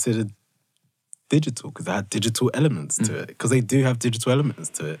was considered digital because it had digital elements to it, because they do have digital elements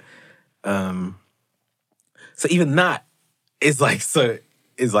to it. So even that is like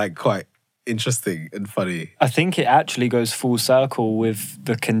quite interesting and funny. I think it actually goes full circle with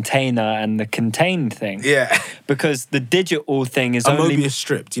the container and the contained thing. Yeah. Because the digital thing is a only... Mobius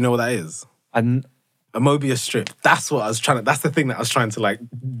strip. Do you know what that is? A Mobius strip. That's the thing that I was trying to like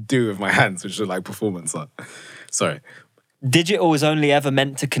do with my hands, which is like performance art. Sorry. Digital is only ever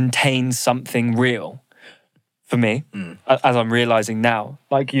meant to contain something real. For me, as I'm realizing now.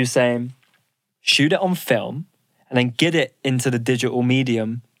 Like you saying, shoot it on film and then get it into the digital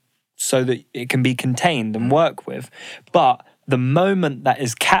medium so that it can be contained and work with. But the moment that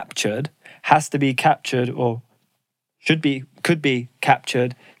is captured has to be captured, or could be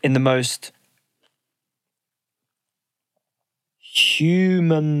captured in the most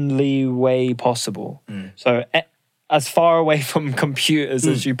humanly way possible. So as far away from computers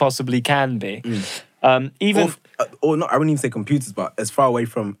as you possibly can be. Even or not, I wouldn't even say computers, but as far away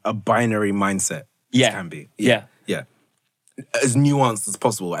from a binary mindset as can be. Yeah. As nuanced as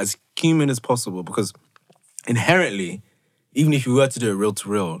possible, as human as possible, because inherently, even if you were to do it reel to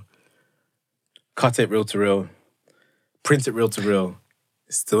reel, cut it reel to reel, print it reel to reel,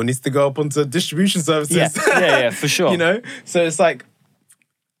 it still needs to go up onto distribution services. Yeah, for sure. You know? So it's like,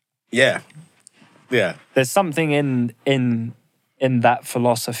 yeah. There's something in that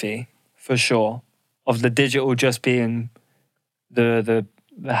philosophy, for sure, of the digital just being the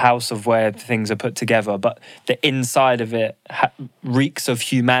house of where things are put together, but the inside of it reeks of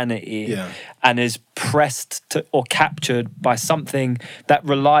humanity and is pressed to or captured by something that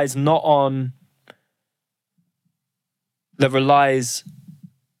relies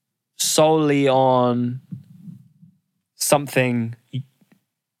solely on something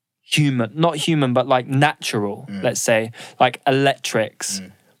human, not human, but like natural, let's say, like electrics.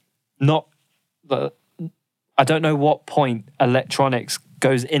 I don't know what point electronics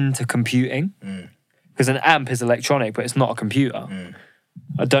goes into computing, because an amp is electronic, but it's not a computer.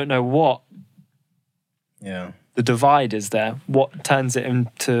 I don't know what the divide is there. What turns it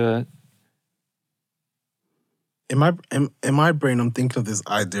into... In my brain, I'm thinking of this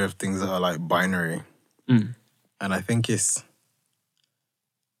idea of things that are like binary. And I think it's,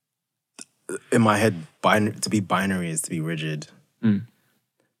 in my head, to be binary is to be rigid.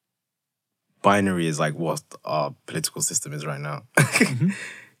 Binary is like what our political system is right now.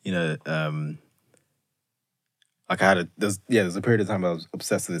 You know, like there's a period of time I was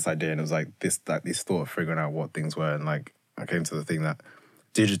obsessed with this idea, and it was like this thought of figuring out what things were, and like I came to the thing that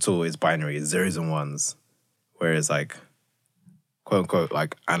digital is binary, it's zeros and ones, whereas like quote unquote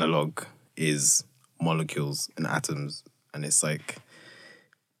like analog is molecules and atoms, and it's like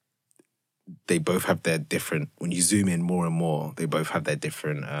they both have their different, when you zoom in more and more, they both have their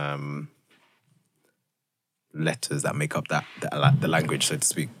different letters that make up the language, so to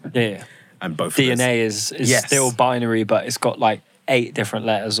speak. Yeah. And both DNA is still binary, but it's got like 8 different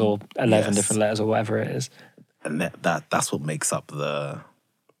letters or 11 different letters or whatever it is. And that's what makes up the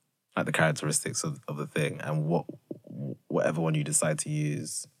characteristics of the thing. And whatever one you decide to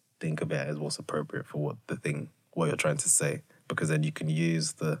use, think of it as what's appropriate for what you're trying to say. Because then you can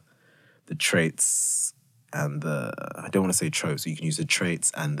use the traits and I don't want to say tropes, you can use the traits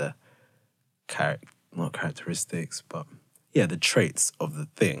and the not characteristics, but the traits of the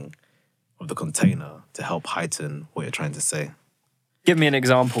thing, of the container, to help heighten what you're trying to say. Give me an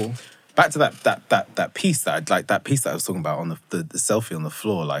example. Back to that piece that I was talking about on the selfie on the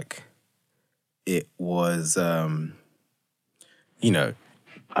floor. Like, it was, you know,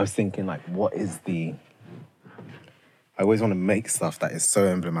 I was thinking like, what is the? I always want to make stuff that is so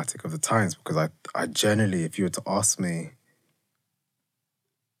emblematic of the times, because I generally, if you were to ask me,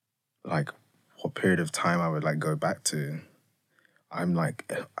 like, what period of time I would like go back to, I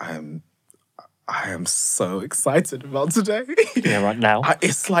I am so excited about today. Yeah, right now.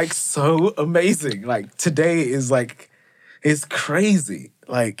 It's like so amazing. Like today is like, it's crazy.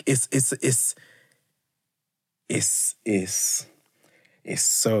 Like it's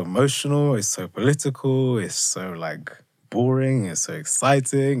so emotional. It's so political. It's so like boring. It's so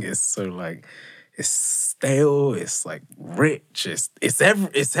exciting. It's so like, it's stale. It's like rich. It's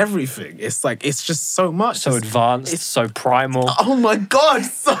everything. It's like, it's just so much. So advanced. It's so primal. Oh my God.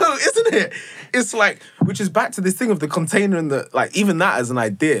 So, isn't it? It's like, which is back to this thing of the container and the, like, even that as an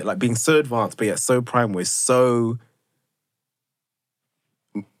idea, like being so advanced, but yet so primal is so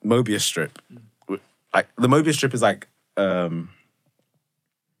Mobius strip. Like, the Mobius strip is like, it's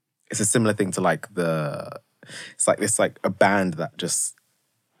a similar thing to like it's like a band that just,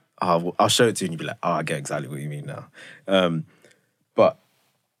 I'll show it to you and you'll be like, I get exactly what you mean now.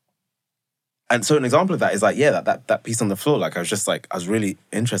 And so an example of that is like, yeah, that piece on the floor, like I was really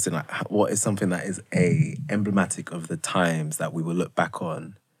interested in like, what is something that is emblematic of the times that we will look back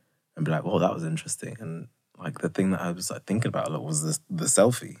on and be like, oh, that was interesting. And like the thing that I was like thinking about a lot was the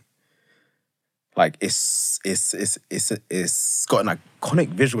selfie. Like it's got an iconic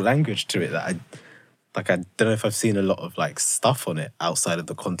visual language to it that I don't know if I've seen a lot of like stuff on it outside of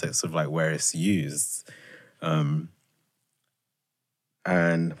the context of like where it's used.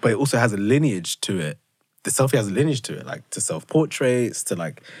 But it also has a lineage to it. The selfie has a lineage to it, like to self-portraits, to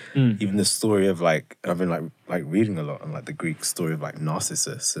like even the story of like, I've been like reading a lot on like the Greek story of like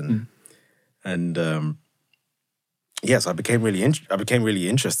Narcissus and yes, I became really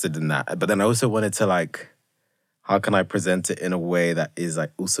interested in that. But then I also wanted to like, how can I present it in a way that is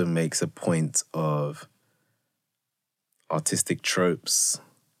like also makes a point of artistic tropes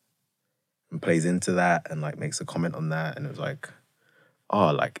and plays into that and like makes a comment on that. And it was like,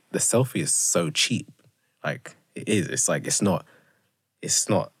 oh, like the selfie is so cheap. Like it is. It's like it's not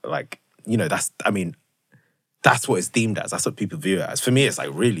like, you know, that's what it's deemed as. That's what people view it as. For me, it's like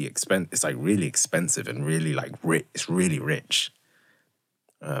really it's like really expensive and really like it's really rich.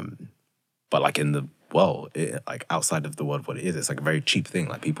 But like in the world, like outside of the world, what it is, it's like a very cheap thing.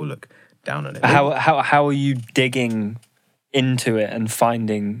 Like people look down on it. How are you digging into it and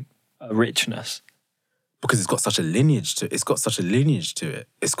finding a richness? Because it's got such a lineage to it. It's got such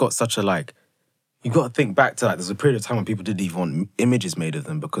a like, you got to think back to like, there's a period of time when people didn't even want images made of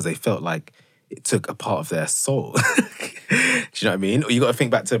them because they felt like it took a part of their soul. Do you know what I mean? Or you got to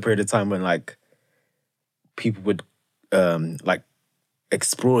think back to a period of time when like people would, like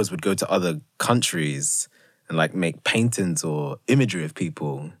explorers would go to other countries and like make paintings or imagery of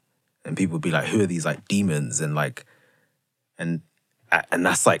people, and people would be like, who are these like demons? And like, and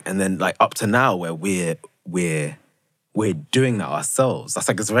that's like, and then like up to now where we're doing that ourselves. That's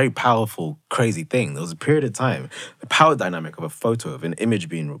like, it's a very powerful, crazy thing. There was a period of time, the power dynamic of a photo, of an image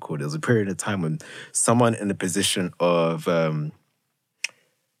being recorded. There was a period of time when someone in a position of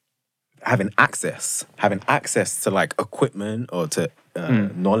having access to like equipment or to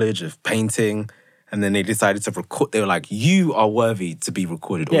knowledge of painting, and then they decided to record. They were like, you are worthy to be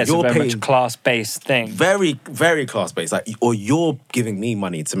recorded. Or yeah, it's a very much class-based thing. Very, very class-based. Like, or you're giving me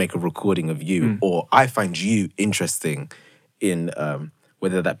money to make a recording of you, or I find you interesting in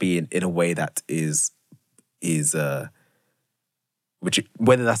whether that be in a way that is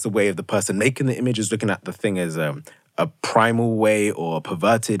whether that's the way of the person making the image is looking at the thing as a primal way or a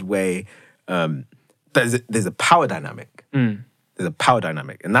perverted way. There's a power dynamic. There's a power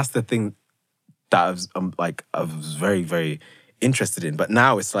dynamic, and that's the thing that I was very, very interested in. But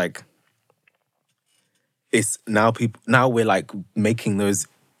now it's like, now we're like making those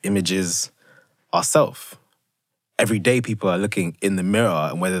images ourselves. Every day people are looking in the mirror,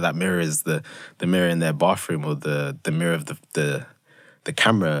 and whether that mirror is the mirror in their bathroom or the mirror of the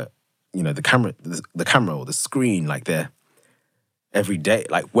camera, you know, the camera or the screen, like they're every day,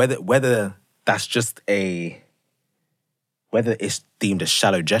 like whether that's just whether it's deemed a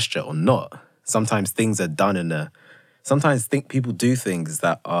shallow gesture or not. Sometimes things are done sometimes people do things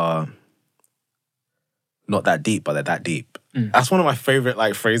that are not that deep, but they're that deep. That's one of my favorite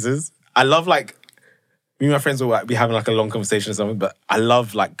like phrases. I love like, me and my friends will like, be having like a long conversation or something, but I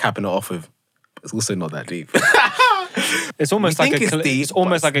love like capping it off with, it's also not that deep. It's almost like it's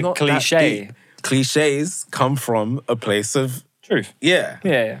almost like a cliche. Cliches come from a place of truth. Yeah.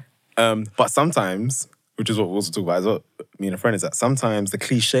 Yeah. But sometimes, which is what we'll also talk about as well, me and a friend, is that sometimes the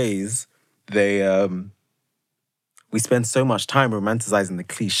cliches, we spend so much time romanticizing the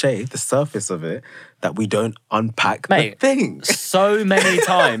cliche, the surface of it, that we don't unpack the thing. So many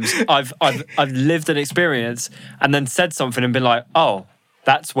times I've lived an experience and then said something and been like, oh,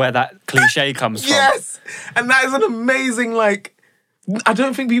 that's where that cliche comes from. Yes! And that is an amazing, like, I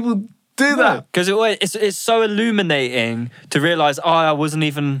don't think people do that. Because it's so illuminating to realize, I was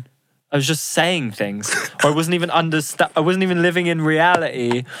just saying things. Or I wasn't even living in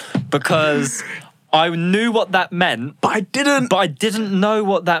reality because I knew what that meant. But I didn't know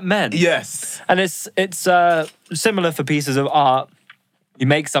what that meant. Yes. And it's similar for pieces of art. You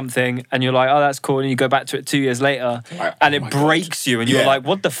make something and you're like, oh, that's cool. And you go back to it 2 years later and it breaks you. And you're like,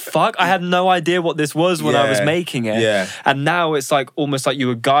 what the fuck? I had no idea what this was when I was making it. Yeah. And now it's like almost like you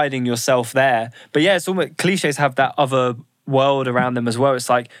were guiding yourself there. But yeah, it's almost cliches have that other world around them as well. It's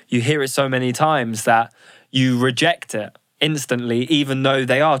like you hear it so many times that you reject it instantly, even though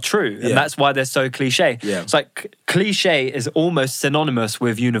they are true. And that's why they're so cliche. Yeah. It's like cliche is almost synonymous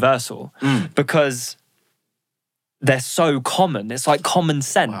with universal because they're so common. It's like common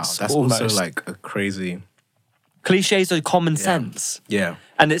sense. Wow, that's almost. also like a crazy... Cliches are common sense. Yeah.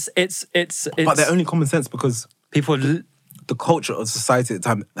 And it's But they're only common sense because people... the culture of society at the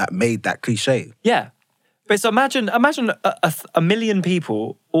time that made that cliche. Yeah. But so imagine a million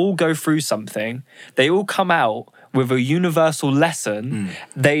people all go through something. They all come out with a universal lesson.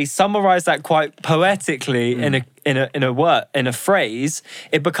 They summarize that quite poetically in a phrase.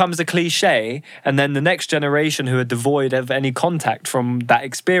 It becomes a cliche, and then the next generation who are devoid of any contact from that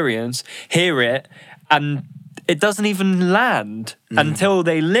experience hear it, and it doesn't even land until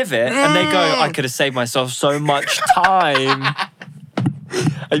they live it, and they go, I could have saved myself so much time.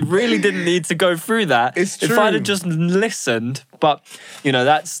 I really didn't need to go through that. It's true. If I'd have just listened. But,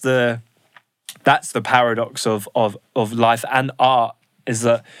 that's the paradox of life and art, is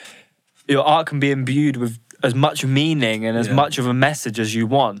that your art can be imbued with as much meaning and as much of a message as you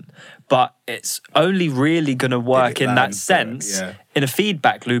want, but it's only really going to work in that sense in a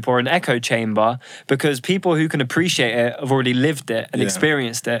feedback loop or an echo chamber, because people who can appreciate it have already lived it and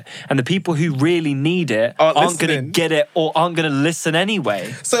experienced it, and the people who really need it aren't going to get it or aren't going to listen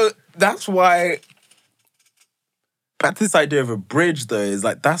anyway. So that's why, back to this idea of a bridge though, is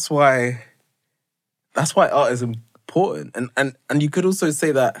like that's why art is important, and you could also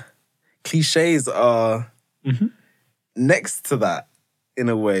say that cliches are next to that in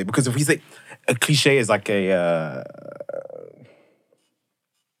a way, because if we say a cliche is like it's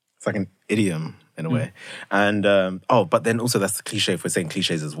like an idiom in a way, and but then also that's the cliche if we're saying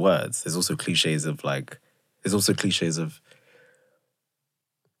cliches as words. There's also cliches of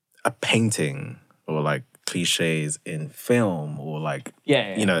a painting, or like cliches in film, or like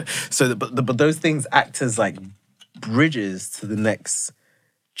so but those things act as like bridges to the next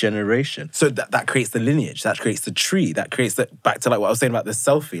generation. So that creates the lineage, that creates the tree, that creates that, back to like what I was saying about the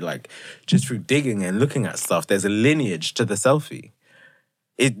selfie, like just through digging and looking at stuff, there's a lineage to the selfie.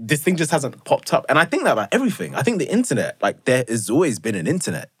 This thing just hasn't popped up. And I think that about everything. I think the internet, like there has always been an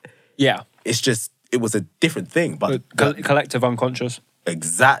internet. Yeah. It's just, it was a different thing. But collective unconscious.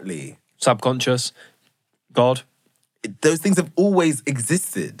 Exactly. Subconscious. God. Those things have always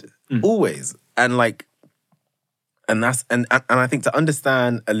existed. Always. And like, and I think to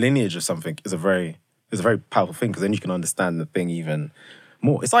understand a lineage of something is a very powerful thing, because then you can understand the thing even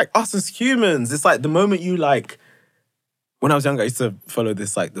more. It's like us as humans. It's like the moment you like, when I was younger, I used to follow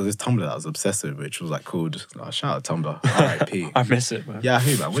this, like, there was this Tumblr that I was obsessed with, which was like called, shout out Tumblr, R.I.P. I miss it, man. Yeah,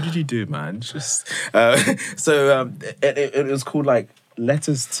 hey man, what did you do, man? Just it was called like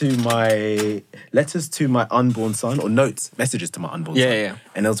letters to my unborn son, or messages to my unborn son. Yeah.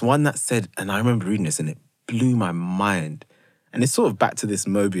 And there was one that said, and I remember reading this and it blew my mind. And it's sort of back to this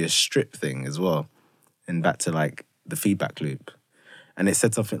Mobius strip thing as well, and back to like the feedback loop. And it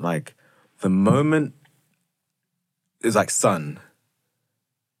said something like, the moment, it was like, son,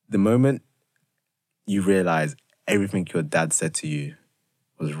 the moment you realize everything your dad said to you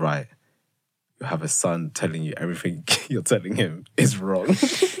was right, you have a son telling you everything you're telling him is wrong.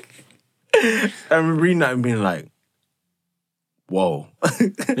 I remember reading that and being like, whoa.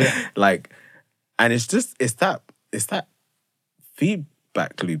 Yeah. Like, and it's that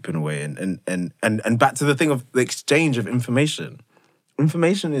feedback loop in a way, and back to the thing of the exchange of information.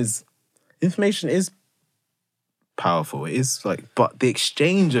 Information is powerful. It is like, but the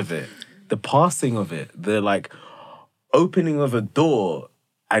exchange of it, the passing of it, the like opening of a door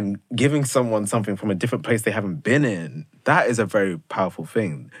and giving someone something from a different place they haven't been in, that is a very powerful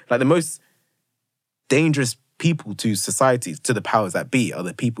thing. Like the most dangerous people to society, to the powers that be, are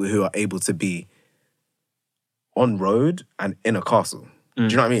the people who are able to be on road and in a castle. Do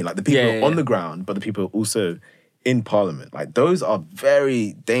you know what I mean? Like the people on the ground, but the people also in parliament. Like those are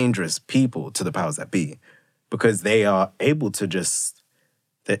very dangerous people to the powers that be, because they are able to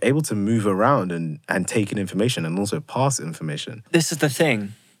they're able to move around and take in information and also pass information. This is the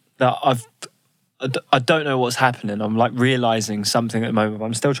thing that I don't know what's happening. I'm like realizing something at the moment, but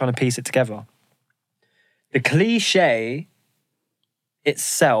I'm still trying to piece it together. The cliche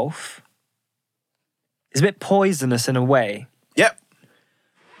itself is a bit poisonous in a way. Yep.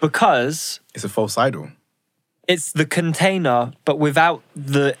 Because It's a false idol. it's the container, but without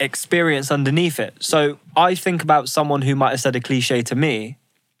the experience underneath it. So I think about someone who might have said a cliche to me,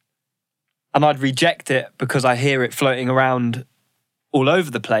 and I'd reject it because I hear it floating around all over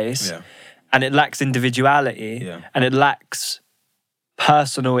the place, Yeah. and it lacks individuality, Yeah. and it lacks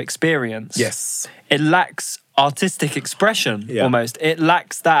personal experience. Yes. It lacks artistic expression, Yeah. almost. It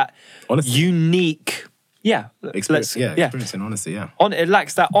lacks that Honesty. unique... Yeah. Experience, experience and honesty, yeah. It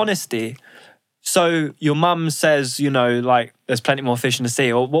lacks that honesty. So your mum says, you know, like, there's plenty more fish in the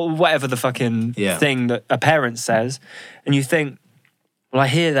sea, or whatever the fucking Yeah. thing that a parent says. And you think, well, I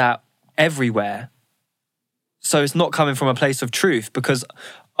hear that everywhere. So it's not coming from a place of truth, because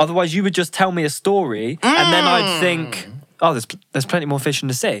otherwise you would just tell me a story and then I'd think, oh, there's plenty more fish in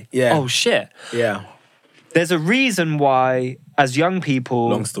the sea. Yeah. Oh, shit. Yeah. There's a reason why, as young people,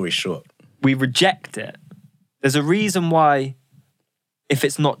 Long story short. we reject it. There's a reason why, if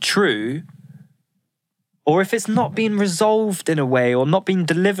it's not true, or if it's not being resolved in a way, or not being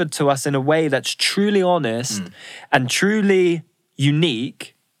delivered to us in a way that's truly honest and truly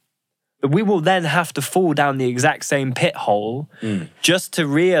unique, that we will then have to fall down the exact same pit hole just to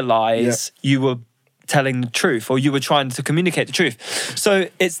realize you were telling the truth, or you were trying to communicate the truth. So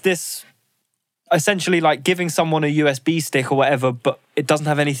it's this, essentially like giving someone a USB stick or whatever, but it doesn't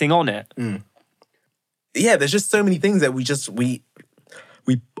have anything on it. Yeah, there's just so many things that what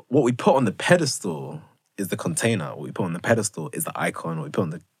we put on the pedestal is the container. What we put on the pedestal is the icon. What we put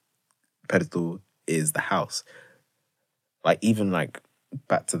on the pedestal is the house. Like, even like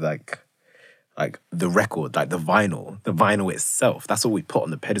back to like the record, like the vinyl itself. That's what we put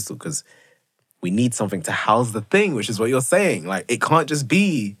on the pedestal, because we need something to house the thing, which is what you're saying. Like, it can't just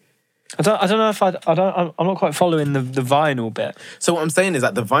be. I don't know if I'm not quite following the vinyl bit. So what I'm saying is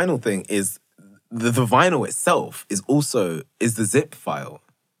that the vinyl thing is the vinyl itself is the zip file.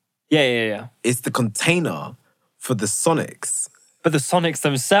 Yeah. It's the container for the sonics. But the sonics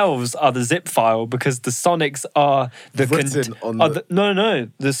themselves are the zip file, because the sonics are the no.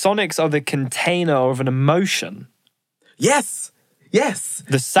 The sonics are the container of an emotion. Yes.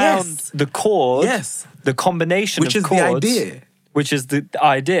 The sound, Yes. the chord, Yes. the combination Which of is chords, the idea. which is the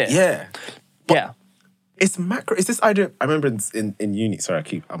idea. Yeah. Yeah. It's macro. It's this idea. I remember in uni.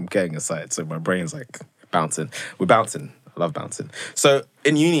 Sorry, I'm getting aside, so my brain's like bouncing. We're bouncing. I love bouncing. So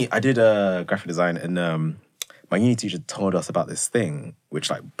in uni, I did graphic design, and my uni teacher told us about this thing,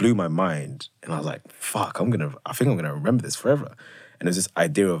 which like blew my mind, and I was like, "Fuck! I think I'm gonna remember this forever." And there's this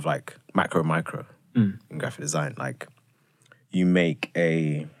idea of like macro, micro in graphic design. Like, you make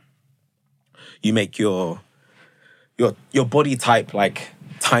your body type like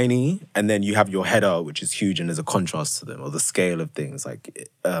tiny, and then you have your header, which is huge, and there's a contrast to them, or the scale of things, like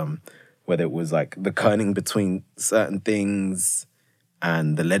whether it was like the kerning between certain things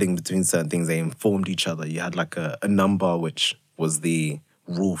and the leading between certain things, they informed each other. You had like a number which was the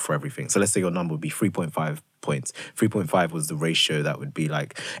rule for everything. So let's say your number would be 3.5 points. 3.5 was the ratio that would be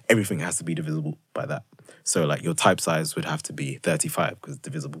like, everything has to be divisible by that. So like your type size would have to be 35 because it's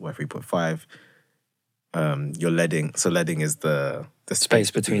divisible by 3.5. Your leading, so leading is the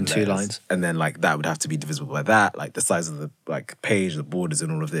space between two lines, and then like that would have to be divisible by that, like the size of the like page, the borders,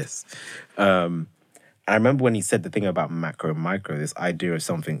 and all of this. I remember when he said the thing about macro and micro, this idea of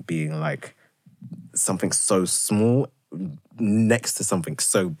something being like something so small next to something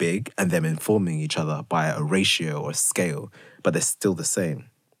so big, and them informing each other by a ratio or a scale, but they're still the same.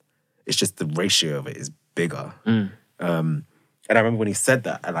 It's just the ratio of it is bigger. And I remember when he said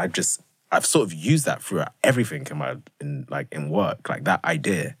that, and I've sort of used that throughout everything in work, like that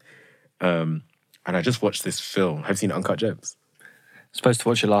idea. And I just watched this film. Have you seen Uncut Gems? Supposed to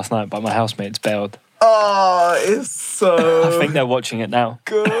watch it last night, but my housemates bailed. Oh, it's so I think they're watching it now.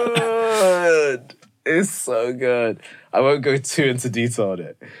 good. It's so good. I won't go too into detail on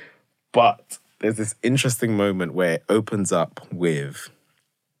it, but there's this interesting moment where it opens up with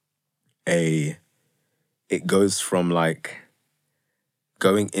it goes from like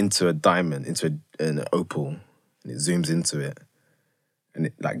going into a diamond, into an opal, and it zooms into it, and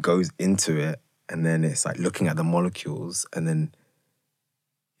it like goes into it, and then it's like looking at the molecules, and then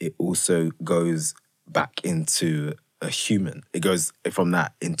it also goes back into a human. It goes from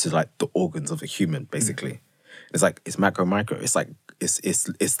that into like the organs of a human, basically. It's like, it's macro, micro. It's like, it's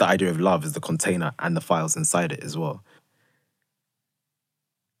the idea of love is the container and the files inside it as well.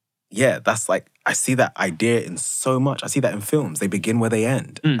 yeah, that's like, I see that idea in so much. I see that in films. They begin where they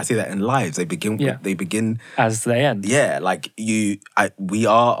end. I see that in lives. They begin as they end. Yeah, like we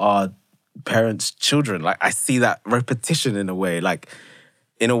are our parents' children. Like, I see that repetition in a way. Like,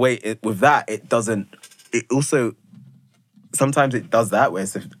 in a way, with that, it doesn't. It also sometimes it does that. Where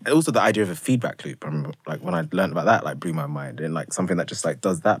it's also the idea of a feedback loop. I remember, like, when I learned about that, like, blew my mind, and like something that just like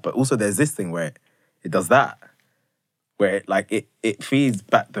does that. But also, there's this thing where it does that, where it like it feeds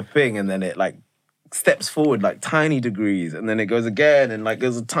back the thing, and then it like steps forward like tiny degrees, and then it goes again, and like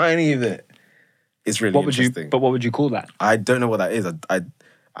there's a tiny bit. It's really interesting. But what would you call that? I don't know what that is.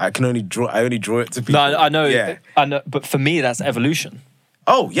 I can only draw. I only draw it to people. No, I know. Yeah. I know. But for me, that's evolution.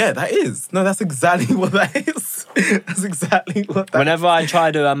 Oh yeah, that is. No, that's exactly what that is. That's exactly what that Whenever I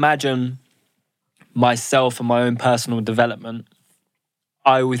try to imagine myself and my own personal development,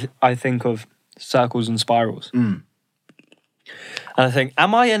 I think of circles and spirals. And I think,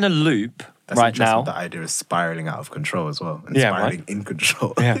 am I in a loop right now? The idea of spiraling out of control as well. And Yeah, spiraling right? in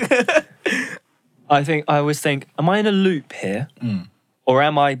control. Yeah. I always think, am I in a loop here? Or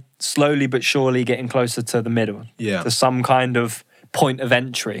am I slowly but surely getting closer to the middle? Yeah. To some kind of point of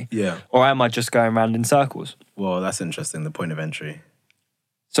entry? Yeah. Or am I just going around in circles? Well, that's interesting, the point of entry.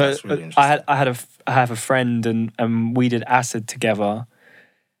 So That's really interesting. I have a friend and we did acid together.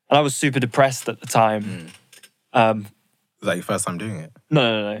 And I was super depressed at the time. Was that your first time doing it?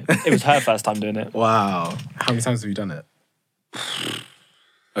 No. It was her first time doing it. Wow. How many times have you done it?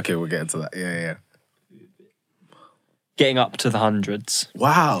 Okay, we'll get into that. Yeah. Getting up to the hundreds.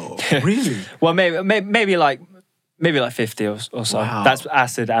 Wow. Really? Well, maybe like 50 or so. Wow. That's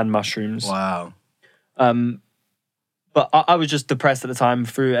acid and mushrooms. Wow. But I was just depressed at the time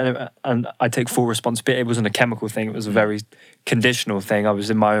and I take full responsibility. It wasn't a chemical thing. It was a very conditional thing. I was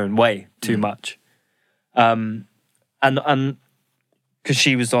in my own way too much. And because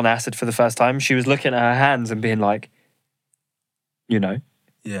she was on acid for the first time, she was looking at her hands and being like, Yeah.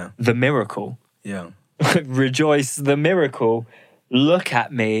 the miracle. Yeah. Rejoice, the miracle. Look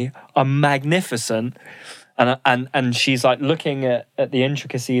at me. I'm magnificent. And she's like looking at the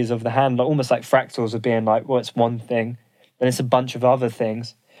intricacies of the hand, like almost like fractals of being like, well, it's one thing, then it's a bunch of other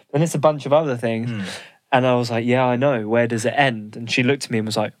things, then it's a bunch of other things. And I was like, yeah, I know. Where does it end? And she looked at me and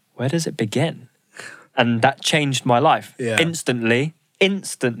was like, where does it begin? And that changed my life. Yeah. Instantly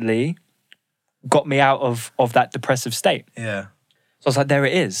got me out of that depressive state. Yeah. So I was like, there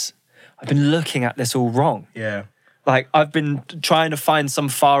it is. I've been looking at this all wrong. Yeah. Like, I've been trying to find some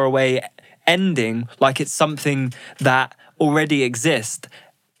faraway ending, like it's something that already exists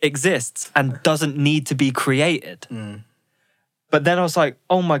and doesn't need to be created. But then I was like,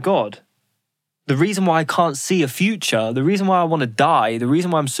 oh my God, the reason why I can't see a future, the reason why I want to die, the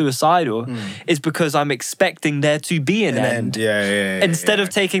reason why I'm suicidal is because I'm expecting there to be an end. Yeah. Instead of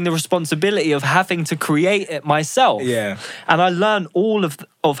taking the responsibility of having to create it myself. Yeah. And I learned all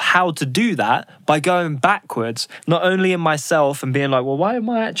of how to do that by going backwards, not only in myself and being like, well, why am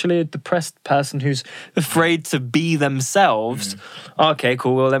I actually a depressed person who's afraid to be themselves? Okay,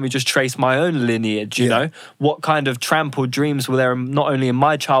 cool. Well, let me just trace my own lineage, you know? What kind of trampled dreams were there not only in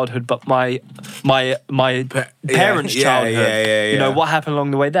my childhood, but my parents' childhood? You know, what happened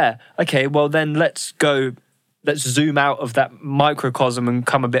along the way there? Okay, well, then let's zoom out of that microcosm and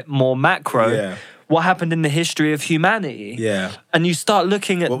come a bit more macro. Yeah. What happened in the history of humanity? Yeah. And you start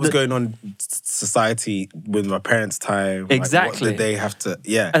looking at what was going on in society with my parents' time. Exactly. Like, what did they have to...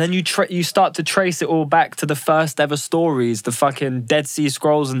 Yeah. And then you start to trace it all back to the first ever stories, the fucking Dead Sea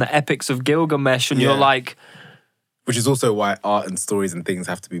Scrolls and the epics of Gilgamesh. And you're like... Which is also why art and stories and things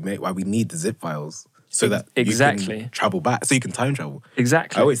have to be made, why we need the zip files. So that you can travel back. So you can time travel.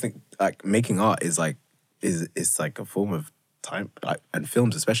 Exactly. I always think, like, making art is like a form of time, like, and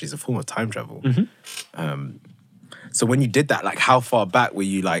films especially, is a form of time travel. So when you did that, like, how far back were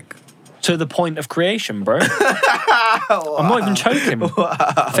you, like... To the point of creation, bro. I'm not even joking.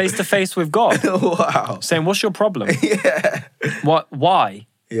 Face to face with God. Wow. Saying, what's your problem? Yeah. What? Why?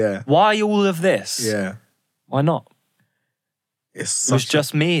 Yeah. Why all of this? Yeah. Why not? It was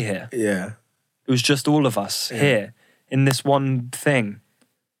just me here. Yeah. It was just all of us here in this one thing.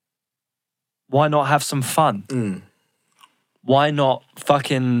 Why not have some fun? Why not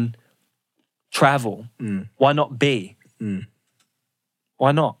fucking travel? Why not be?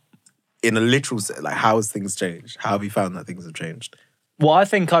 Why not? In a literal sense, like, how has things changed? How have you found that things have changed? Well, I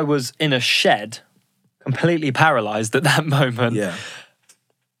think I was in a shed, completely paralyzed at that moment. Yeah.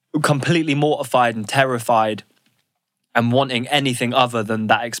 Completely mortified and terrified and wanting anything other than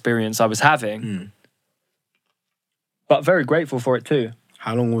that experience I was having. But very grateful for it too.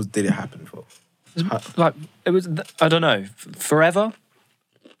 How long did it happen for? It was, I don't know, forever?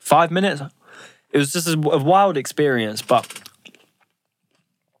 5 minutes. It was just a wild experience, but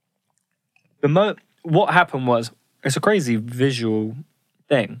what happened was, it's a crazy visual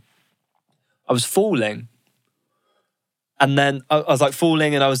thing. I was falling, and then I was like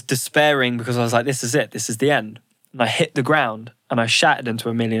falling, and I was despairing because I was like, this is it, this is the end. And I hit the ground, and I shattered into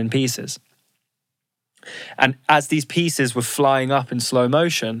a million pieces. And as these pieces were flying up in slow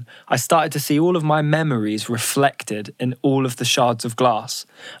motion, I started to see all of my memories reflected in all of the shards of glass.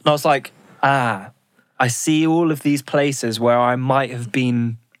 And I was like, I see all of these places where I might have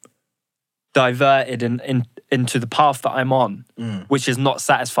been diverted into the path that I'm on, which has not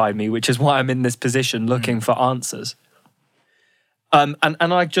satisfied me, which is why I'm in this position looking for answers. And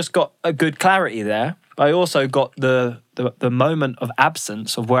I just got a good clarity there. I also got the moment of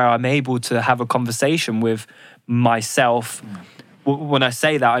absence of where I'm able to have a conversation with myself. When I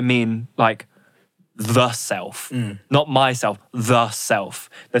say that, I mean like the self, not myself, the self.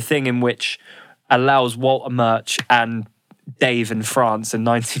 The thing in which allows Walter Murch and Dave in France in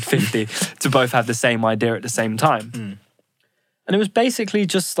 1950 to both have the same idea at the same time. And it was basically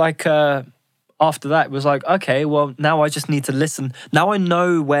just like, after that, it was like, okay, well, now I just need to listen. Now I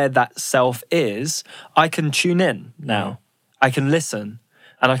know where that self is. I can tune in now. I can listen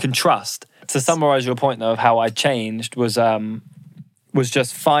and I can trust. To summarize your point, though, of how I changed was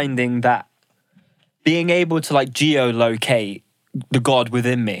just finding that, being able to like geolocate the God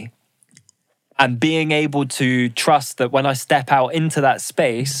within me, and being able to trust that when I step out into that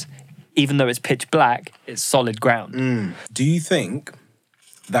space, even though it's pitch black, it's solid ground. Do you think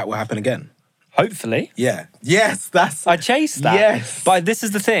that will happen again? Hopefully. Yeah. Yes, that's... I chase that. Yes. But this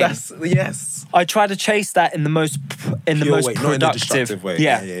is the thing. Yes. I try to chase that in the most Pure way, productive... not in a destructive way.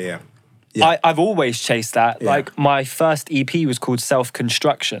 Yeah. I've always chased that. Yeah. Like, my first EP was called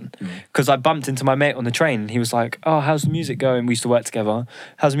Self-Construction, because I bumped into my mate on the train, and he was like, oh, how's the music going? We used to work together.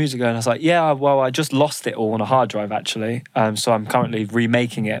 How's the music going? I was like, yeah, well, I just lost it all on a hard drive, actually. So I'm currently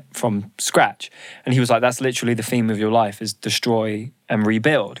remaking it from scratch. And he was like, that's literally the theme of your life, is destroy and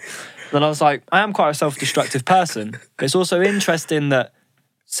rebuild. Then I was like, I am quite a self-destructive person. But it's also interesting that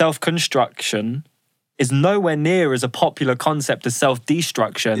self-construction is nowhere near as a popular concept as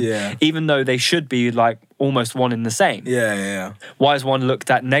self-destruction, even though they should be like almost one in the same. Yeah. Why is one looked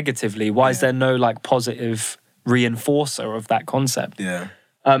at negatively? Why is there no like positive reinforcer of that concept? Yeah.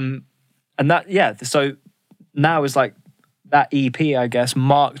 And that, so now is like that EP, I guess,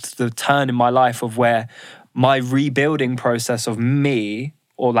 marked the turn in my life of where my rebuilding process of me,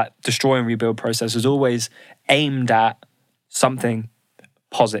 or that destroy and rebuild process, is always aimed at something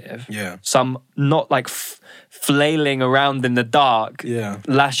positive. Yeah. Some not like flailing around in the dark,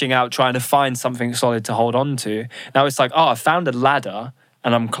 lashing out, trying to find something solid to hold on to. Now it's like, I found a ladder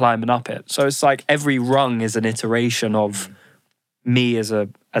and I'm climbing up it. So it's like every rung is an iteration of me as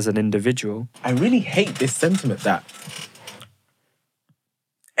an individual. I really hate this sentiment that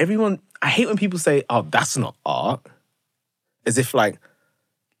I hate when people say, oh, that's not art. As if like,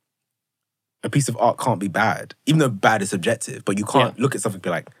 a piece of art can't be bad, even though bad is subjective, but you can't look at something and be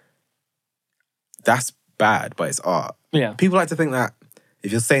like, that's bad, but it's art. Yeah. People like to think that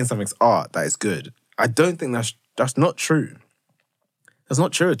if you're saying something's art, that is good. I don't think that's not true. That's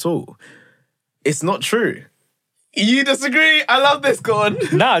not true at all. It's not true. You disagree? I love this, go on.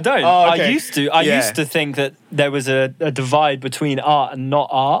 No, I don't. Oh, okay. I used to think that there was a divide between art and not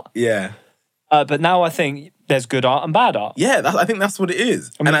art. Yeah. But now I think there's good art and bad art. Yeah, I think that's what it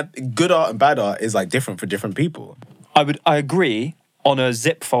is. I mean, good art and bad art is like different for different people. I agree on a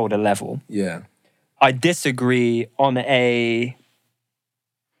zip folder level. Yeah. I disagree on a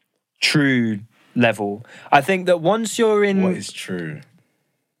true level. I think that once you're in... What is true?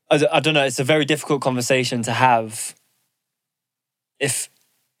 I don't know, it's a very difficult conversation to have if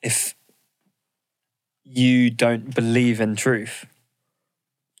you don't believe in truth.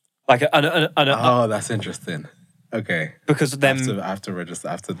 Like, that's interesting. Okay. Because then... I have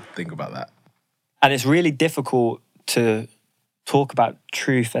to think about that. And it's really difficult to talk about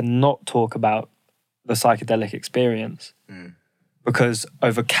truth and not talk about the psychedelic experience. Because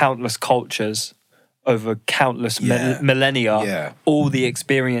over countless cultures, over countless millennia, all the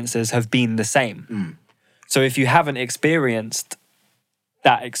experiences have been the same. So if you haven't experienced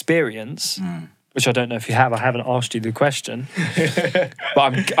that experience... which I don't know if you have. I haven't asked you the question.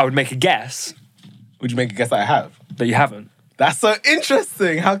 But I would make a guess. Would you make a guess that I have? That you haven't. That's so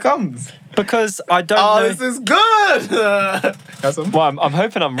interesting. How comes? Because I don't know... Oh, this is good! Well, I'm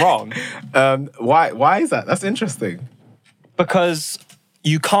hoping I'm wrong. Why is that? That's interesting. Because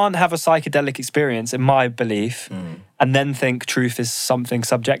you can't have a psychedelic experience, in my belief, and then think truth is something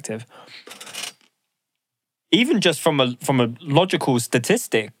subjective. even just from a logical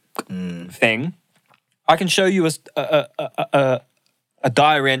statistic thing, I can show you a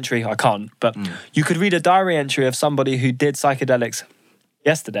diary entry. I can't, but you could read a diary entry of somebody who did psychedelics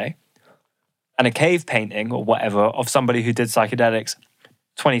yesterday, and a cave painting or whatever of somebody who did psychedelics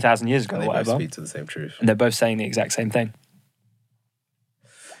 20,000 years ago, And or they both whatever. speak to the same truth. And they're both saying the exact same thing.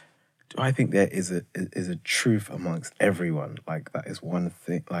 Do I think there is a truth amongst everyone? Like, that is one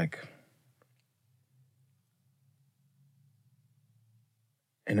thing. Like,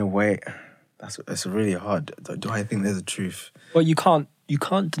 in a way, that's really hard. Do I think there's a truth? Well, you can't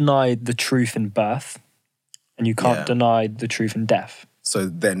deny the truth in birth, and you can't deny the truth in death. So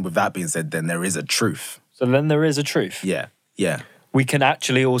then, with that being said, then there is a truth. So then there is a truth. Yeah, yeah, We can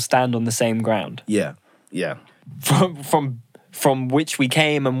actually all stand on the same ground. yeah, yeah. From which we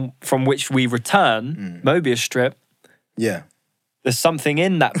came and from which we return, Mobius strip, Yeah. there's something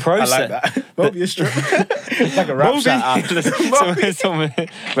in that I like like that. Mobius strip. It's like a rap shout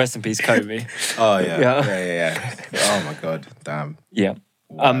out. Rest in peace, Kobe. Oh, yeah. Oh, my God. Damn. Yeah.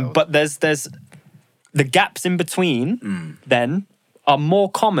 Wild. But there's the gaps in between then are more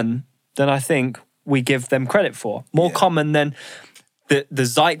common than I think we give them credit for. More common than the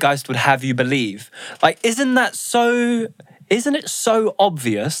zeitgeist would have you believe. Like, isn't it so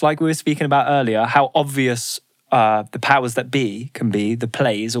obvious, like we were speaking about earlier, how obvious the powers that be can be, the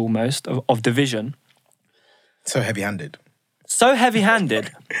plays almost of division. So heavy-handed. So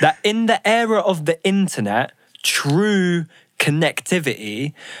heavy-handed that in the era of the internet, true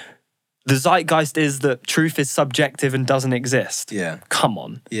connectivity, the zeitgeist is that truth is subjective and doesn't exist. Yeah. Come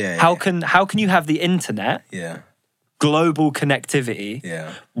on. Yeah. How can you have the internet, Yeah. global connectivity,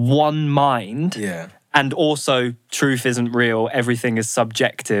 Yeah. one mind, Yeah. and also truth isn't real, everything is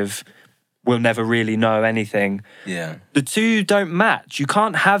subjective, we'll never really know anything. Yeah. The two don't match. You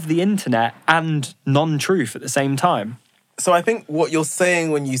can't have the internet and non-truth at the same time. So I think what you're saying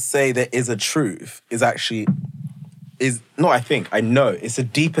when you say there is a truth is actually, I know, it's a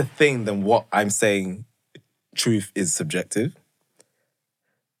deeper thing than what I'm saying truth is subjective.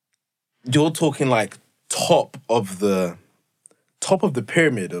 You're talking like top of the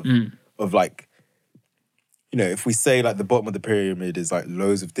pyramid of like, you know, if we say like the bottom of the pyramid is like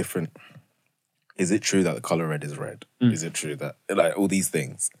loads of different, is it true that the color red is red? Is it true that, like, all these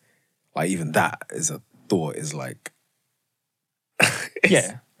things, like even that is a thought is like,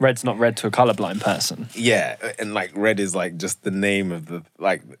 Yeah, red's not red to a colorblind person. yeah, and like red is like just the name of the,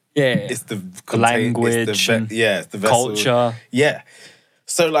 like, Yeah, it's the language, it's the vessel. culture. Yeah.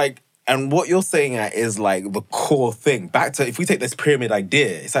 So like, and what you're saying at is like the core thing. Back to, if we take this pyramid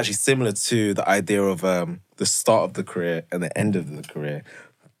idea, it's actually similar to the idea of the start of the career and the end of the career.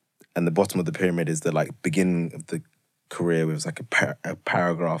 And the bottom of the pyramid is the like beginning of the career with like a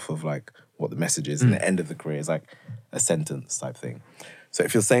paragraph of like what the message is. And the end of the career is like a sentence type thing. So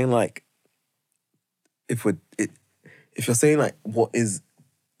if you're saying like, if you're saying like what is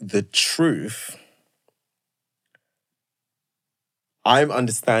the truth, I'm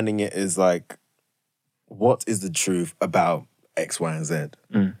understanding it as like, what is the truth about X, Y, and Z?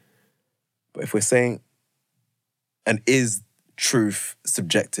 But if we're saying, and is truth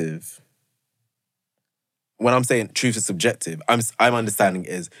subjective? When I'm saying truth is subjective, I'm understanding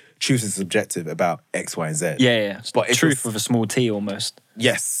it as truth is subjective about X, Y, and Z. Yeah. But if truth it's- with a small t almost.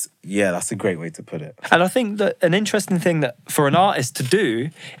 Yes. Yeah, that's a great way to put it. And I think that an interesting thing that for an artist to do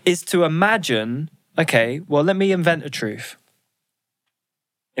is to imagine, okay, well, let me invent a truth.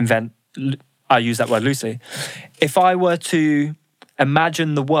 I use that word loosely. If I were to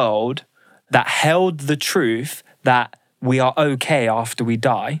imagine the world that held the truth that we are okay after we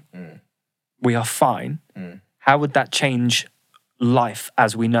die, we are fine, how would that change life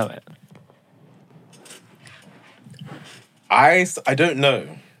as we know it? I don't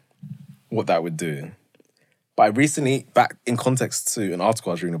know what that would do. But I recently, back in context to an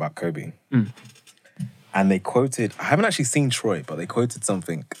article I was reading about Kobe, and they quoted, I haven't actually seen Troy, but they quoted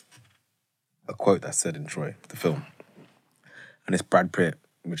something, a quote that's said in Troy, the film. And it's Brad Pitt,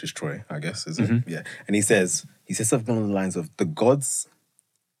 which is Troy, I guess, is it? Yeah. And he says something along the lines of, the gods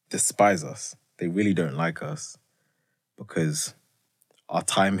despise us. They really don't like us because our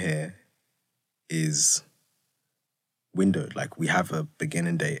time here is windowed. Like, we have a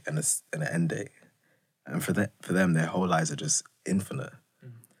beginning date and an end date. And for them, their whole lives are just infinite.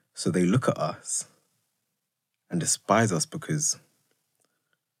 So they look at us and despise us because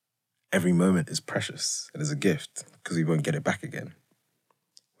every moment is precious and is a gift because we won't get it back again.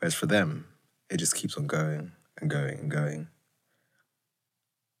 Whereas for them, it just keeps on going and going and going.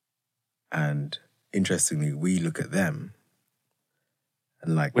 And interestingly, we look at them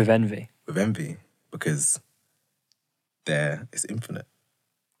and like... With envy. With envy, because there is infinite.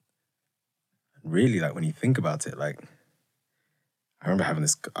 Really, like, when you think about it, like, I remember having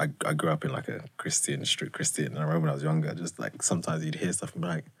this, I grew up in like a strict Christian, and I remember when I was younger, just like sometimes you'd hear stuff and be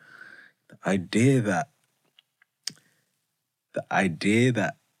like, the idea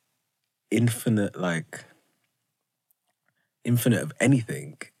that infinite of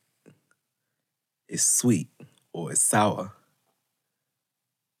anything is sweet or is sour.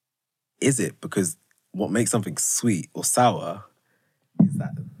 Is it? Because what makes something sweet or sour is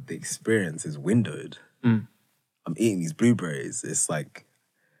that the experience is windowed. I'm eating these blueberries. It's like,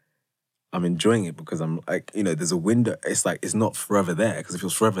 I'm enjoying it because I'm like, there's a window. It's like, it's not forever there. Because if it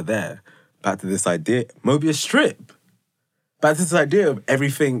was forever there, back to this idea, Mobius Strip. Back to this idea of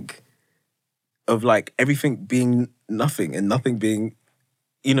everything being nothing and nothing being,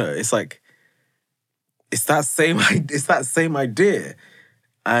 it's like, it's that same idea.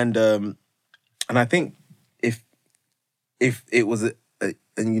 And I think if it was a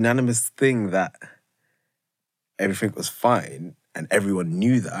unanimous thing that everything was fine and everyone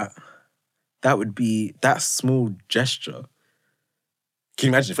knew that would be that small gesture. Can you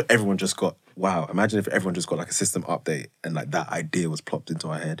imagine if everyone just got like a system update and like that idea was plopped into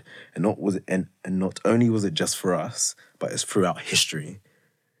our head, and not only was it just for us, but it's throughout history,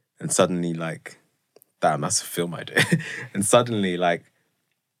 and suddenly like, damn, that's a film idea. And suddenly like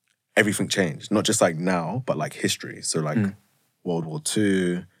everything changed, not just like now, but like history. So like World War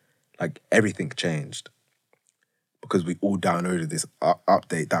II, like everything changed. Because we all downloaded this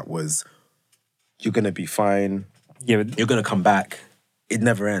update that was, you're going to be fine, you're going to come back, it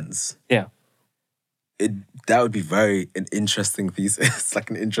never ends. Yeah. That would be an interesting thesis,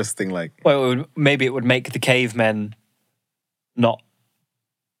 like an interesting like... Well, maybe it would make the cavemen not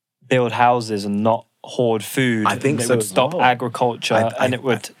build houses and not hoard food. I think so. It would stop agriculture, and it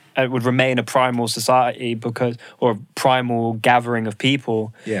would remain a primal society or a primal gathering of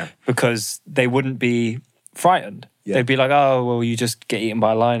people. Yeah. Because they wouldn't be frightened. Yeah. They'd be like, oh, well, you just get eaten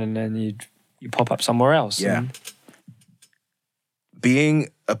by a lion and then you pop up somewhere else. Yeah. Being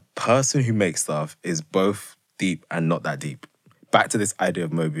a person who makes stuff is both deep and not that deep. Back to this idea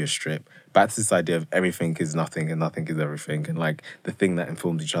of Mobius Strip. Back to this idea of everything is nothing and nothing is everything. And like the thing that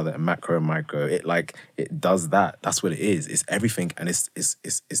informs each other and macro and micro, it does that. That's what it is. It's everything and it's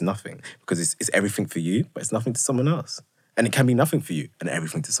nothing. Because it's everything for you, but it's nothing to someone else. And it can be nothing for you and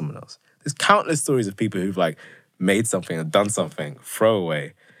everything to someone else. There's countless stories of people who've like made something or done something, throw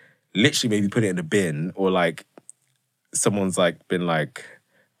away, literally maybe put it in a bin, or like someone's like been like,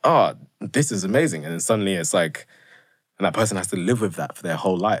 oh, this is amazing. And then suddenly it's like, and that person has to live with that for their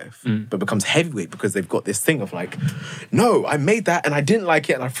whole life, but becomes heavyweight because they've got this thing of like, no, I made that and I didn't like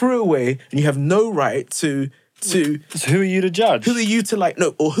it and I threw it away, and you have no right to... So who are you to judge? Who are you to like,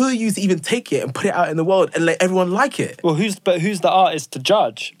 no, or who are you to even take it and put it out in the world and let everyone like it? Well, who's the artist to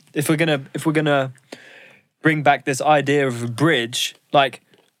judge? If we're gonna bring back this idea of a bridge, like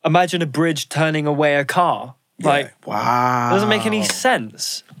imagine a bridge turning away a car. Like, wow. It doesn't make any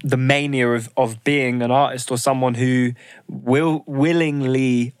sense. The mania of being an artist or someone who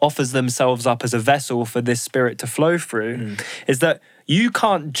willingly offers themselves up as a vessel for this spirit to flow through is that you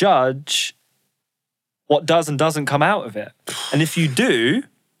can't judge what does and doesn't come out of it. And if you do,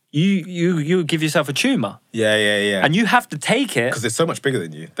 you give yourself a tumor. Yeah. And you have to take it. Because it's so much bigger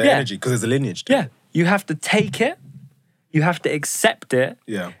than you. The energy, because there's a lineage to it. Yeah. You have to take it. You have to accept it.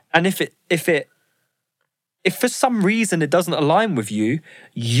 Yeah. And if for some reason it doesn't align with you,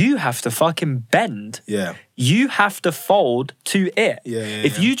 you have to fucking bend. Yeah. You have to fold to it.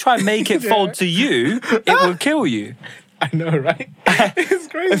 If you try and make it fold to you, it will kill you. I know, right? It's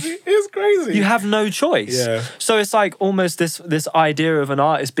crazy. It's crazy. You have no choice. Yeah. So it's like almost this idea of an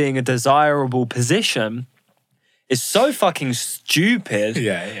artist being a desirable position is so fucking stupid.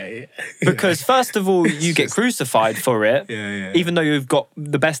 Yeah. Because first of all, you get crucified for it, even though you've got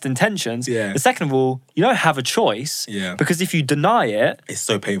the best intentions. Yeah. And second of all, you don't have a choice. Yeah. Because if you deny it, it's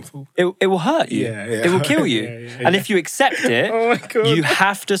so painful. It will hurt you. Yeah. It will kill you. And if you accept it, oh my God, you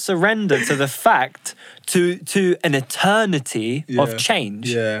have to surrender to the fact to an eternity of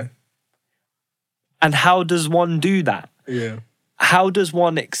change. Yeah. And how does one do that? Yeah. How does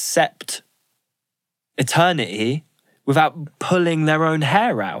one accept eternity without pulling their own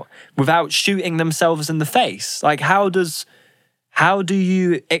hair out, without shooting themselves in the face? Like, how do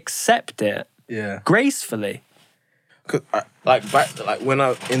you accept it gracefully? Like when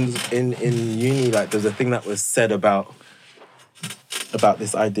I in uni, like there's a thing that was said about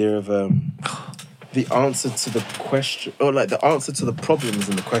this idea of the answer to the question, or like the answer to the problem is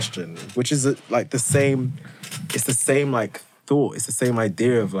in the question, which is like the same. It's the same like thought. It's the same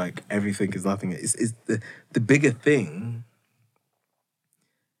idea of like everything is nothing. It's the bigger thing.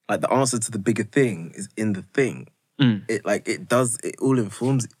 Like the answer to the bigger thing is in the thing. It all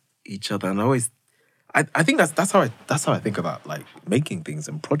informs each other. And I think that's how I think about like making things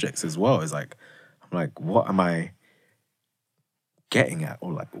and projects as well. Is like I'm like, what am I getting at,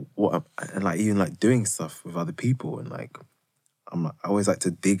 or like and like even like doing stuff with other people, and like I always like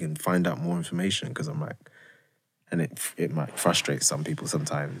to dig and find out more information, because I'm like, and it might frustrate some people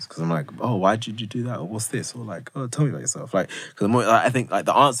sometimes, because I'm like, oh, why did you do that, or what's this, or like, oh, tell me about yourself, like, because I think like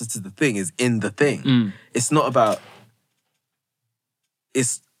the answer to the thing is in the thing. It's not about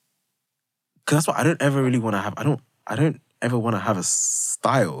because that's what I don't ever really want to have. I don't ever want to have a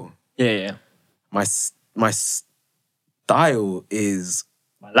style. Yeah. My style is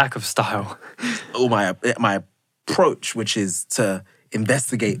my lack of style. Or my approach, which is to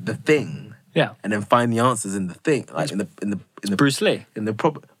investigate the thing. Yeah. And then find the answers in the thing. Like in the Bruce Lee. In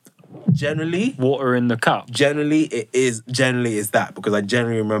the generally water in the cup. Generally is that, because I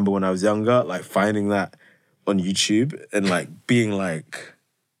generally remember when I was younger, like finding that on YouTube and like being like,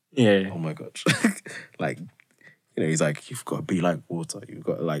 yeah. Oh my gosh. Like, you know, he's like, you've got to be like water. You've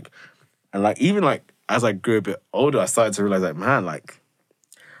got to like, and like even like as I grew a bit older, I started to realize like, man, like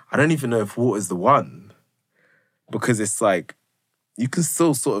I don't even know if water's the one, because it's like you can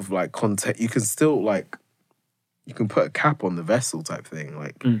still sort of like you can still like, you can put a cap on the vessel type thing.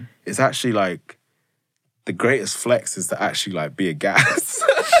 Like it's actually like the greatest flex is to actually like be a gas.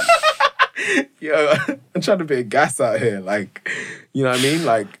 Yo, I'm trying to be a gas out here. Like, you know what I mean?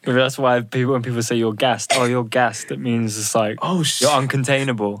 Like, maybe that's why when people say you're gassed, you're gassed, it means it's like, oh shit, you're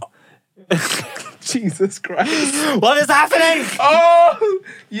uncontainable. Jesus Christ. What is happening? Oh,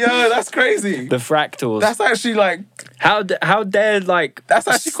 yo, that's crazy. The fractals. That's actually like... How dare, like... That's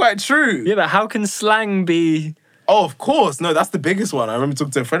actually quite true. Yeah, but how can slang be... Oh, of course. No, that's the biggest one. I remember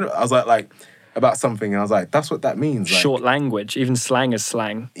talking to a friend, I was like about something, and I was like, that's what that means. Like, short language. Even slang is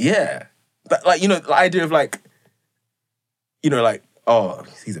slang. Yeah. But, like, you know, the idea of like, you know, like, oh,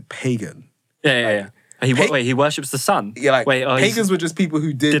 he's a pagan. Yeah. He worships the sun. Yeah, like, pagans were just people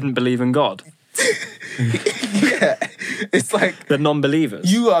who didn't believe in God. Yeah. It's like... They're non-believers.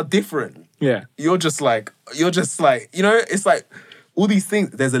 You are different. Yeah. You're just like, you know, it's like all these things,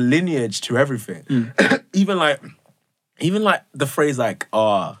 there's a lineage to everything. Even like the phrase like,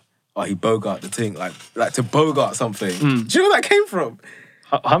 he bogart the thing, like to bogart something. Do you know where that came from?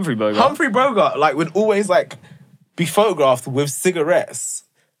 Humphrey Bogart. Humphrey Bogart, like, would always like be photographed with cigarettes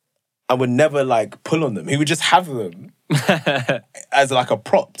and would never like pull on them. He would just have them as like a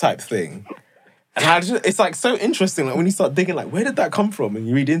prop type thing. And it's like so interesting, like when you start digging, like, where did that come from? And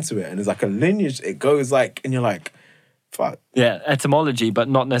you read into it, and there's like a lineage. It goes like, and you're like, fuck. Yeah, etymology, but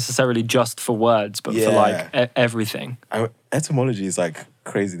not necessarily just for words, but for like everything. Etymology is like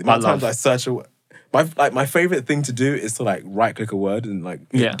crazy. The amount of times I search a word. My favorite thing to do is to like right click a word and like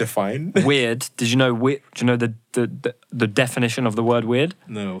define. Weird. Did you know? Do you know the definition of the word weird?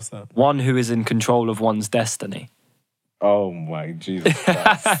 No, what's that? One who is in control of one's destiny. Oh my Jesus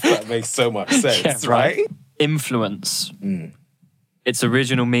Christ. That makes so much sense, right? Influence. Its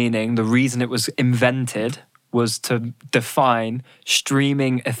original meaning, the reason it was invented, was to define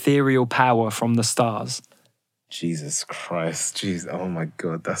streaming ethereal power from the stars. Jesus Christ. Jeez. Oh my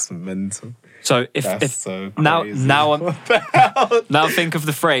God, that's mental. So that's so crazy. Now think of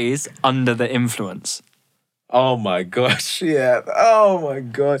the phrase under the influence. Oh my gosh, yeah. Oh my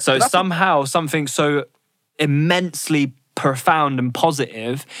God. So somehow something so immensely profound and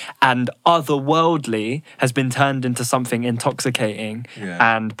positive and otherworldly has been turned into something intoxicating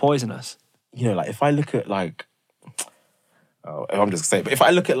and poisonous. You know, like if I look at like, I'm just saying, but if I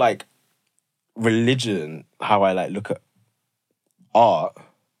look at like religion, how I like look at art,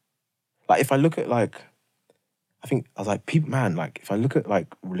 like if I look at like, I think I was like, people, man, like if I look at like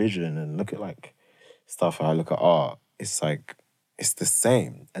religion and look at like stuff, how I look at art, it's like, it's the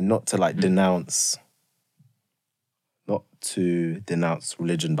same. And not to like denounce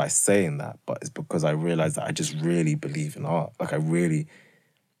religion by saying that, but it's because I realized that I just really believe in art. Like I really,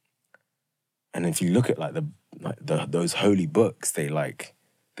 and if you look at like those holy books, they like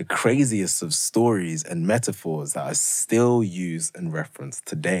the craziest of stories and metaphors that are still used and referenced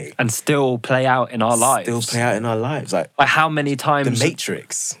today. And still play out in our lives. Still play out in our lives. Like how many times... The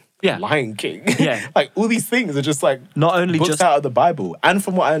Matrix. Yeah. Lion King. Yeah. Like all these things are just like Not only books just out of the Bible. And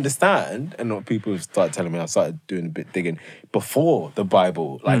from what I understand, and what people have started telling me, I started doing a bit digging before the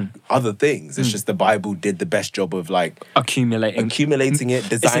Bible, like other things. It's just the Bible did the best job of like accumulating it,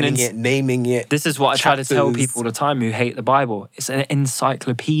 designing it, naming it. This is what I try to tell chapters people all the time who hate the Bible. It's an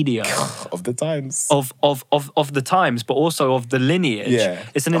encyclopedia of the times. of the times, but also of the lineage. Yeah.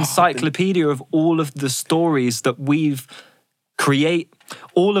 It's an encyclopedia of all of the stories that we've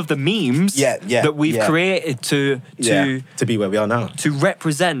all of the memes that we've created to be where we are now. to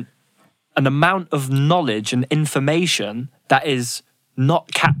represent an amount of knowledge and information that is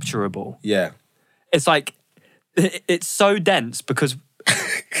not capturable. Yeah. It's like, it's so dense because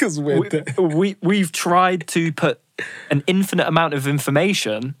we've tried to put an infinite amount of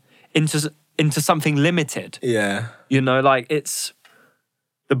information into something limited. Yeah. You know, like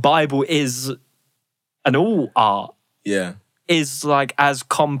the Bible is, and all art is like as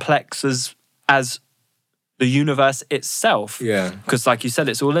complex as the universe itself. Yeah. Because like you said,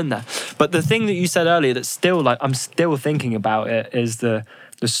 it's all in there. But the thing that you said earlier that's still like, I'm still thinking about it is the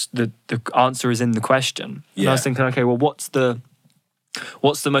answer is in the question. And I was thinking, okay, well, what's the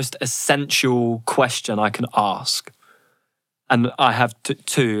most essential question I can ask? And I have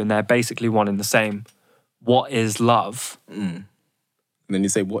two, and they're basically one and the same. What is love? And then you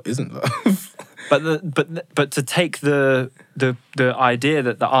say, what isn't love? But to take the idea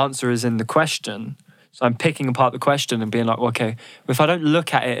that the answer is in the question, so I'm picking apart the question and being like, okay, if I don't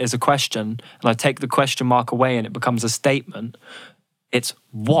look at it as a question and I take the question mark away and it becomes a statement, it's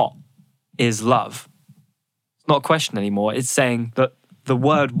what is love? It's not a question anymore. It's saying that the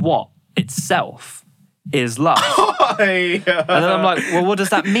word what itself is love. And then I'm like, well, what does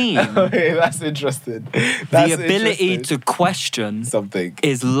that mean? That's interesting. The ability to question something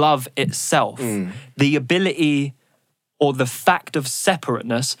is love itself. The ability or the fact of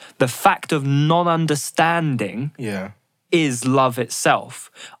separateness, the fact of non-understanding is love itself.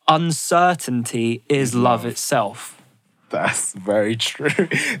 Uncertainty is love itself. That's very true.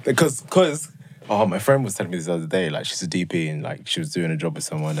 Because my friend was telling me this the other day, like she's a DP and like she was doing a job with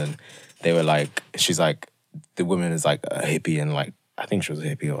someone and they were like, she's like, the woman is like a hippie and like, I think she was a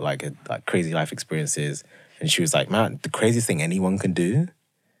hippie or like crazy life experiences. And she was like, man, the craziest thing anyone can do,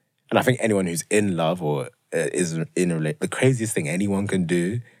 and I think anyone who's in love or is in a relationship, the craziest thing anyone can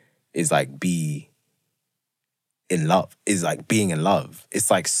do is like be in love, is like being in love.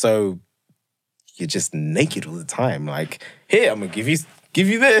 It's like, so you're just naked all the time. Like, here, I'm gonna give you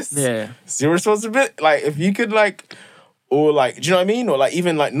this. Yeah. It's your responsibility. Like, if you could like, or like, do you know what I mean? Or like,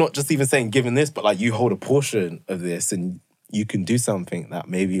 even like, not just even saying given this, but like you hold a portion of this and you can do something that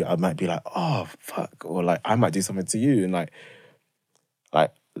maybe I might be like, oh, fuck. Or like, I might do something to you. And like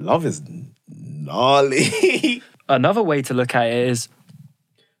love is gnarly. Another way to look at it is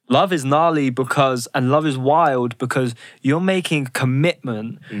love is gnarly and love is wild because you're making a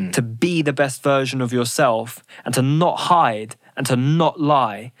commitment to be the best version of yourself and to not hide and to not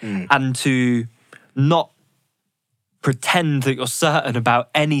lie and to not pretend that you're certain about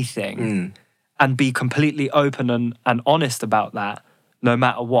anything and be completely open and honest about that no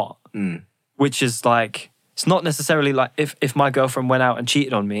matter what. Which is like, it's not necessarily like if my girlfriend went out and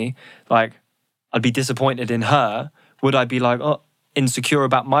cheated on me, like I'd be disappointed in her. Would I be like, oh, insecure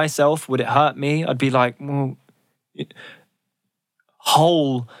about myself? Would it hurt me? I'd be like, well,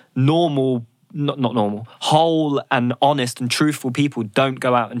 whole and honest and truthful people don't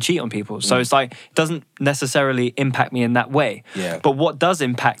go out and cheat on people. So it's like, it doesn't necessarily impact me in that way. Yeah. But what does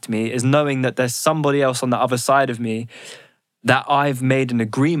impact me is knowing that there's somebody else on the other side of me that I've made an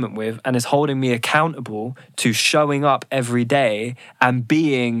agreement with and is holding me accountable to showing up every day and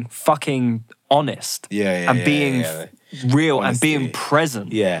being fucking honest. And being real. Honesty. And being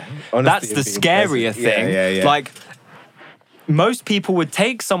present. Yeah. That's the scarier thing. Like, most people would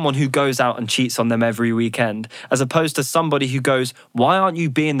take someone who goes out and cheats on them every weekend as opposed to somebody who goes, why aren't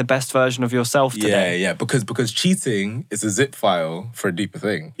you being the best version of yourself today? Yeah. Because cheating is a zip file for a deeper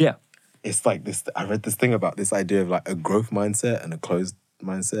thing. Yeah. It's like this, I read this thing about this idea of like a growth mindset and a closed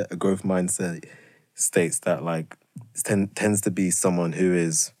mindset. A growth mindset states that like tends to be someone who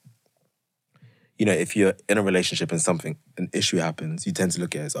is, you know, if you're in a relationship and an issue happens, you tend to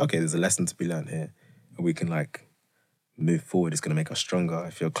look at it as, okay, there's a lesson to be learned here. And we can like move forward. It's going to make us stronger.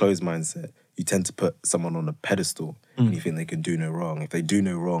 If you're a closed mindset, you tend to put someone on a pedestal and you think they can do no wrong. If they do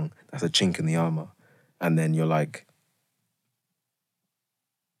no wrong, that's a chink in the armor. And then you're like,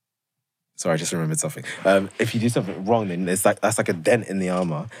 sorry, I just remembered something. If you do something wrong, then it's like that's like a dent in the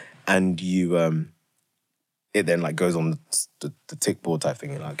armor, and you it then like goes on the tick board type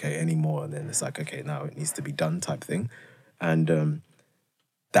thing. You're like, okay, any more, and then it's like, okay, now it needs to be done type thing, and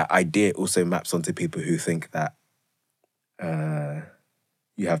that idea also maps onto people who think that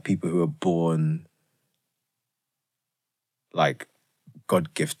you have people who are born like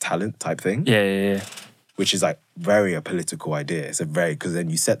God-gift talent type thing. Yeah. Which is like very a political idea. It's a very, because then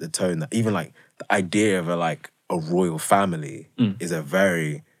you set the tone that even like the idea of a royal family is a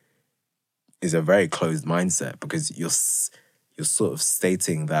very closed mindset, because you're sort of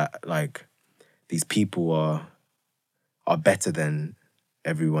stating that like these people are better than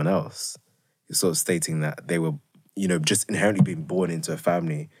everyone else. You're sort of stating that they were, just inherently being born into a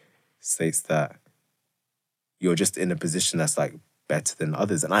family states that you're just in a position that's like better than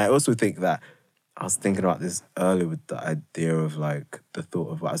others. And I also think that I was thinking about this earlier with the idea of like the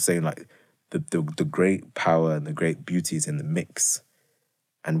thought of what I was saying, like the great power and the great beauty is in the mix.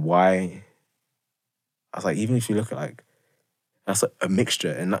 And why I was like, even if you look at like, that's like a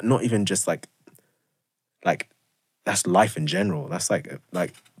mixture, and not even just like that's life in general. That's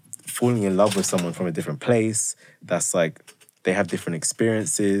like falling in love with someone from a different place. That's like they have different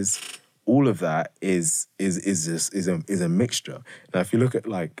experiences. All of that is a mixture. Now, if you look at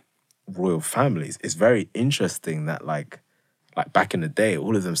like royal families, it's very interesting that like back in the day,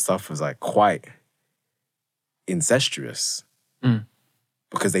 all of them stuff was like quite incestuous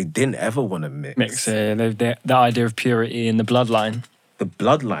because they didn't ever want to mix. The idea of purity in the bloodline.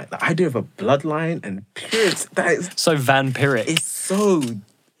 The idea of a bloodline and purity, that is so vampiric.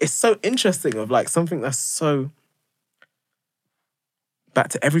 It's so interesting of like something that's so back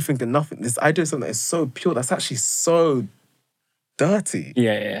to everything and nothing. This idea of something that is so pure, that's actually so dirty.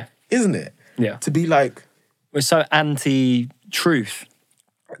 Yeah. Isn't it? Yeah. To be like... We're so anti-truth.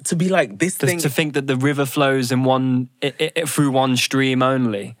 To be like this thing... To think that the river flows in through one stream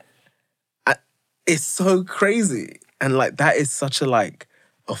only. It's so crazy. And like that is such a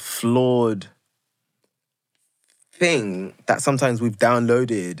flawed thing that sometimes we've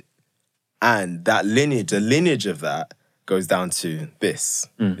downloaded, and that the lineage of that goes down to this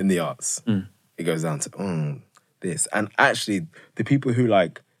in the arts. It goes down to this. And actually the people who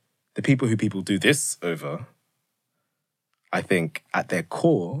people do this over, I think at their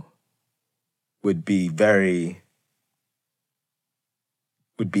core would feel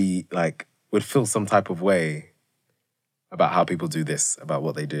some type of way about how people do this, about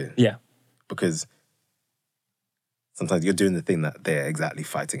what they do. Yeah. Because sometimes you're doing the thing that they're exactly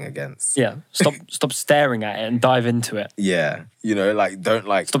fighting against. Yeah. Stop staring at it and dive into it. Yeah.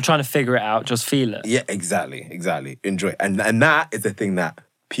 Don't stop trying to figure it out, just feel it. Yeah, exactly. Enjoy it. And that is the thing that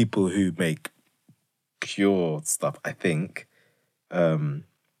people who make pure stuff, I think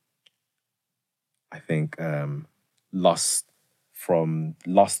lust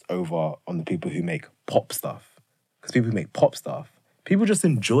over on the people who make pop stuff. Because people who make pop stuff, people just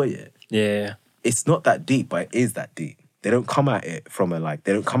enjoy it. Yeah. It's not that deep, but it is that deep. They don't come at it from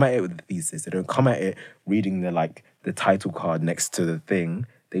they don't come at it with a thesis. They don't come at it reading the title card next to the thing.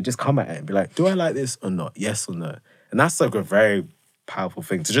 They just come at it and be like, do I like this or not? Yes or no? And that's like a very powerful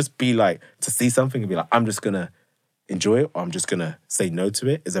thing. To just be like, to see something and be like, I'm just going to enjoy it or I'm just going to say no to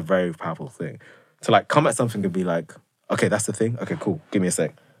it is a very powerful thing. To come at something and be like, okay, that's the thing? Okay, cool. Give me a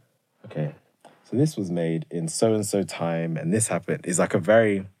sec. Okay. So this was made in so-and-so time and this happened. It's the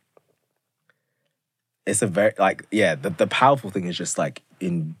powerful thing is just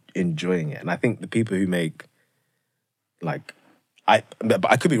enjoying it. And I think the people who make but I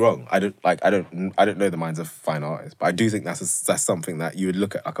could be wrong. I don't know the minds of fine artists, but I do think that's something that you would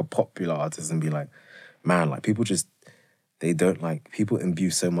look at a popular artist and be like, man, people just, they don't people imbue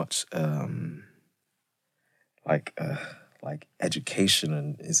so much education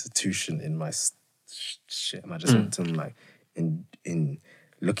and institution in my shit, and I just want to in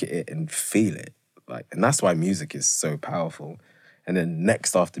look at it and feel it, and that's why music is so powerful. And then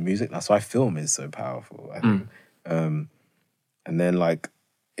next after music, that's why film is so powerful, I think. And then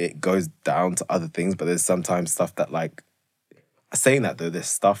it goes down to other things, but there's sometimes stuff that saying that though, there's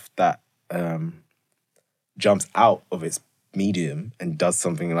stuff that jumps out of its medium and does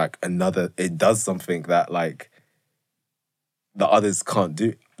something it does something that the others can't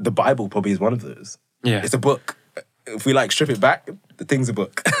do. The Bible probably is one of those. Yeah. It's a book. If we strip it back, the thing's a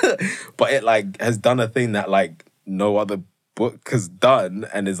book. But it has done a thing that no other book has done,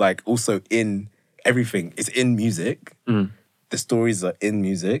 and is also in everything. It's in music. The stories are in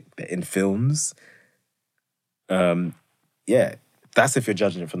music. They're in films. Yeah, that's if you're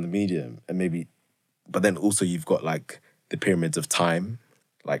judging it from the medium, and maybe, but then also you've got the pyramids of time,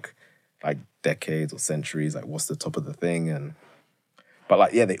 like decades or centuries. What's the top of the thing?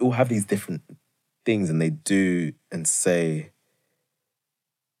 But they all have these different things, and they do and say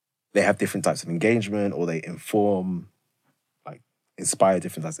they have different types of engagement, or they inform inspire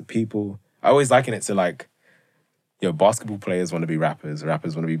different types of people. I always liken it to like, basketball players want to be rappers,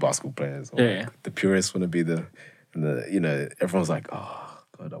 rappers want to be basketball players. Or the purists want to be the everyone's like, oh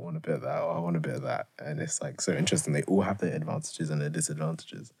God, I want a bit of that, or I want a bit of that. And it's like so interesting. They all have their advantages and their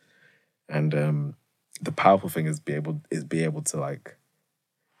disadvantages. And the powerful thing is be able to like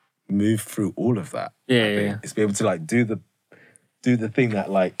move through all of that. It's be able to like do the thing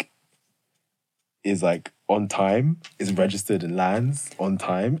that like is like on time, is registered and lands on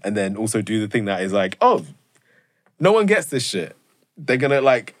time, and then also do the thing that is like, oh, no one gets this shit. They're gonna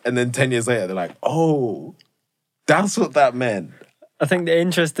like, and then 10 years later, they're like, oh, that's what that meant. I think the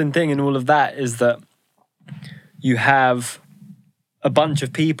interesting thing in all of that is that you have a bunch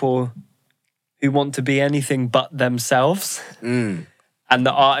of people who want to be anything but themselves. And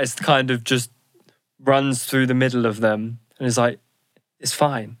the artist kind of just runs through the middle of them and is like, it's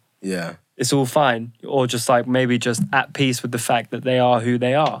fine. Yeah. It's all fine. Or just like maybe just at peace with the fact that they are who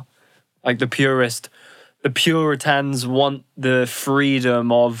they are. Like the Puritans want the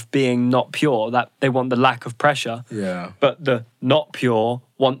freedom of being not pure, that they want the lack of pressure. Yeah. But the not pure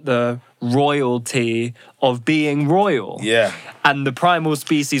want the royalty of being royal. Yeah. And the primal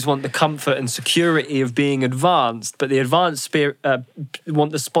species want the comfort and security of being advanced, but the advanced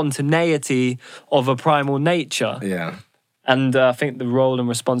want the spontaneity of a primal nature. Yeah. And I think the role and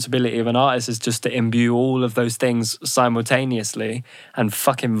responsibility of an artist is just to imbue all of those things simultaneously and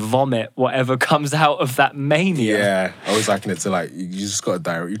fucking vomit whatever comes out of that mania. Yeah, I always liken it to like you just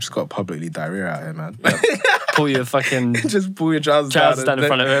got publicly diarrhea out here, man. Yep. Pull your fucking just pull your trousers down in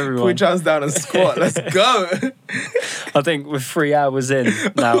front of everyone. Pull your trousers down and squat. Let's go. I think we're 3 hours in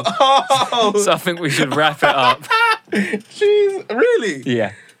now, so I think we should wrap it up. Jeez, really?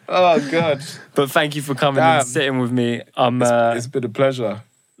 Yeah. Oh God! But thank you for coming and sitting with me. It's been a pleasure.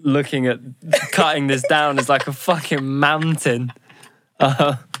 Looking at cutting this down is like a fucking mountain.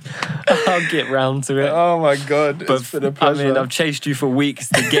 I'll get round to it. Oh my God! It's been a pleasure. I mean, I've chased you for weeks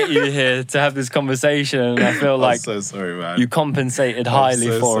to get you here to have this conversation, and I feel like I'm so sorry, man. You compensated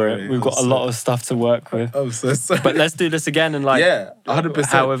highly for it. We've got a lot of stuff to work with. I'm so sorry. But let's do this again in like 100%.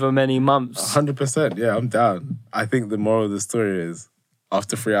 However many months. 100%. Yeah, I'm down. I think the moral of the story is,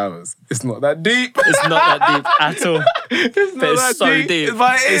 after 3 hours, it's not that deep. It's not that deep at all. It's so deep.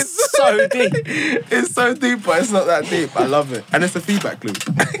 But it's so deep. It's so deep, but it's not that deep. I love it. And it's a feedback loop.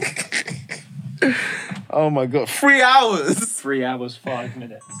 Oh my God. 3 hours. 3 hours, 5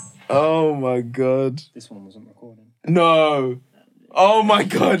 minutes. Oh my God. This one wasn't recording. No. Oh my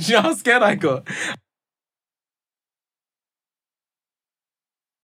God. You know how scared I got?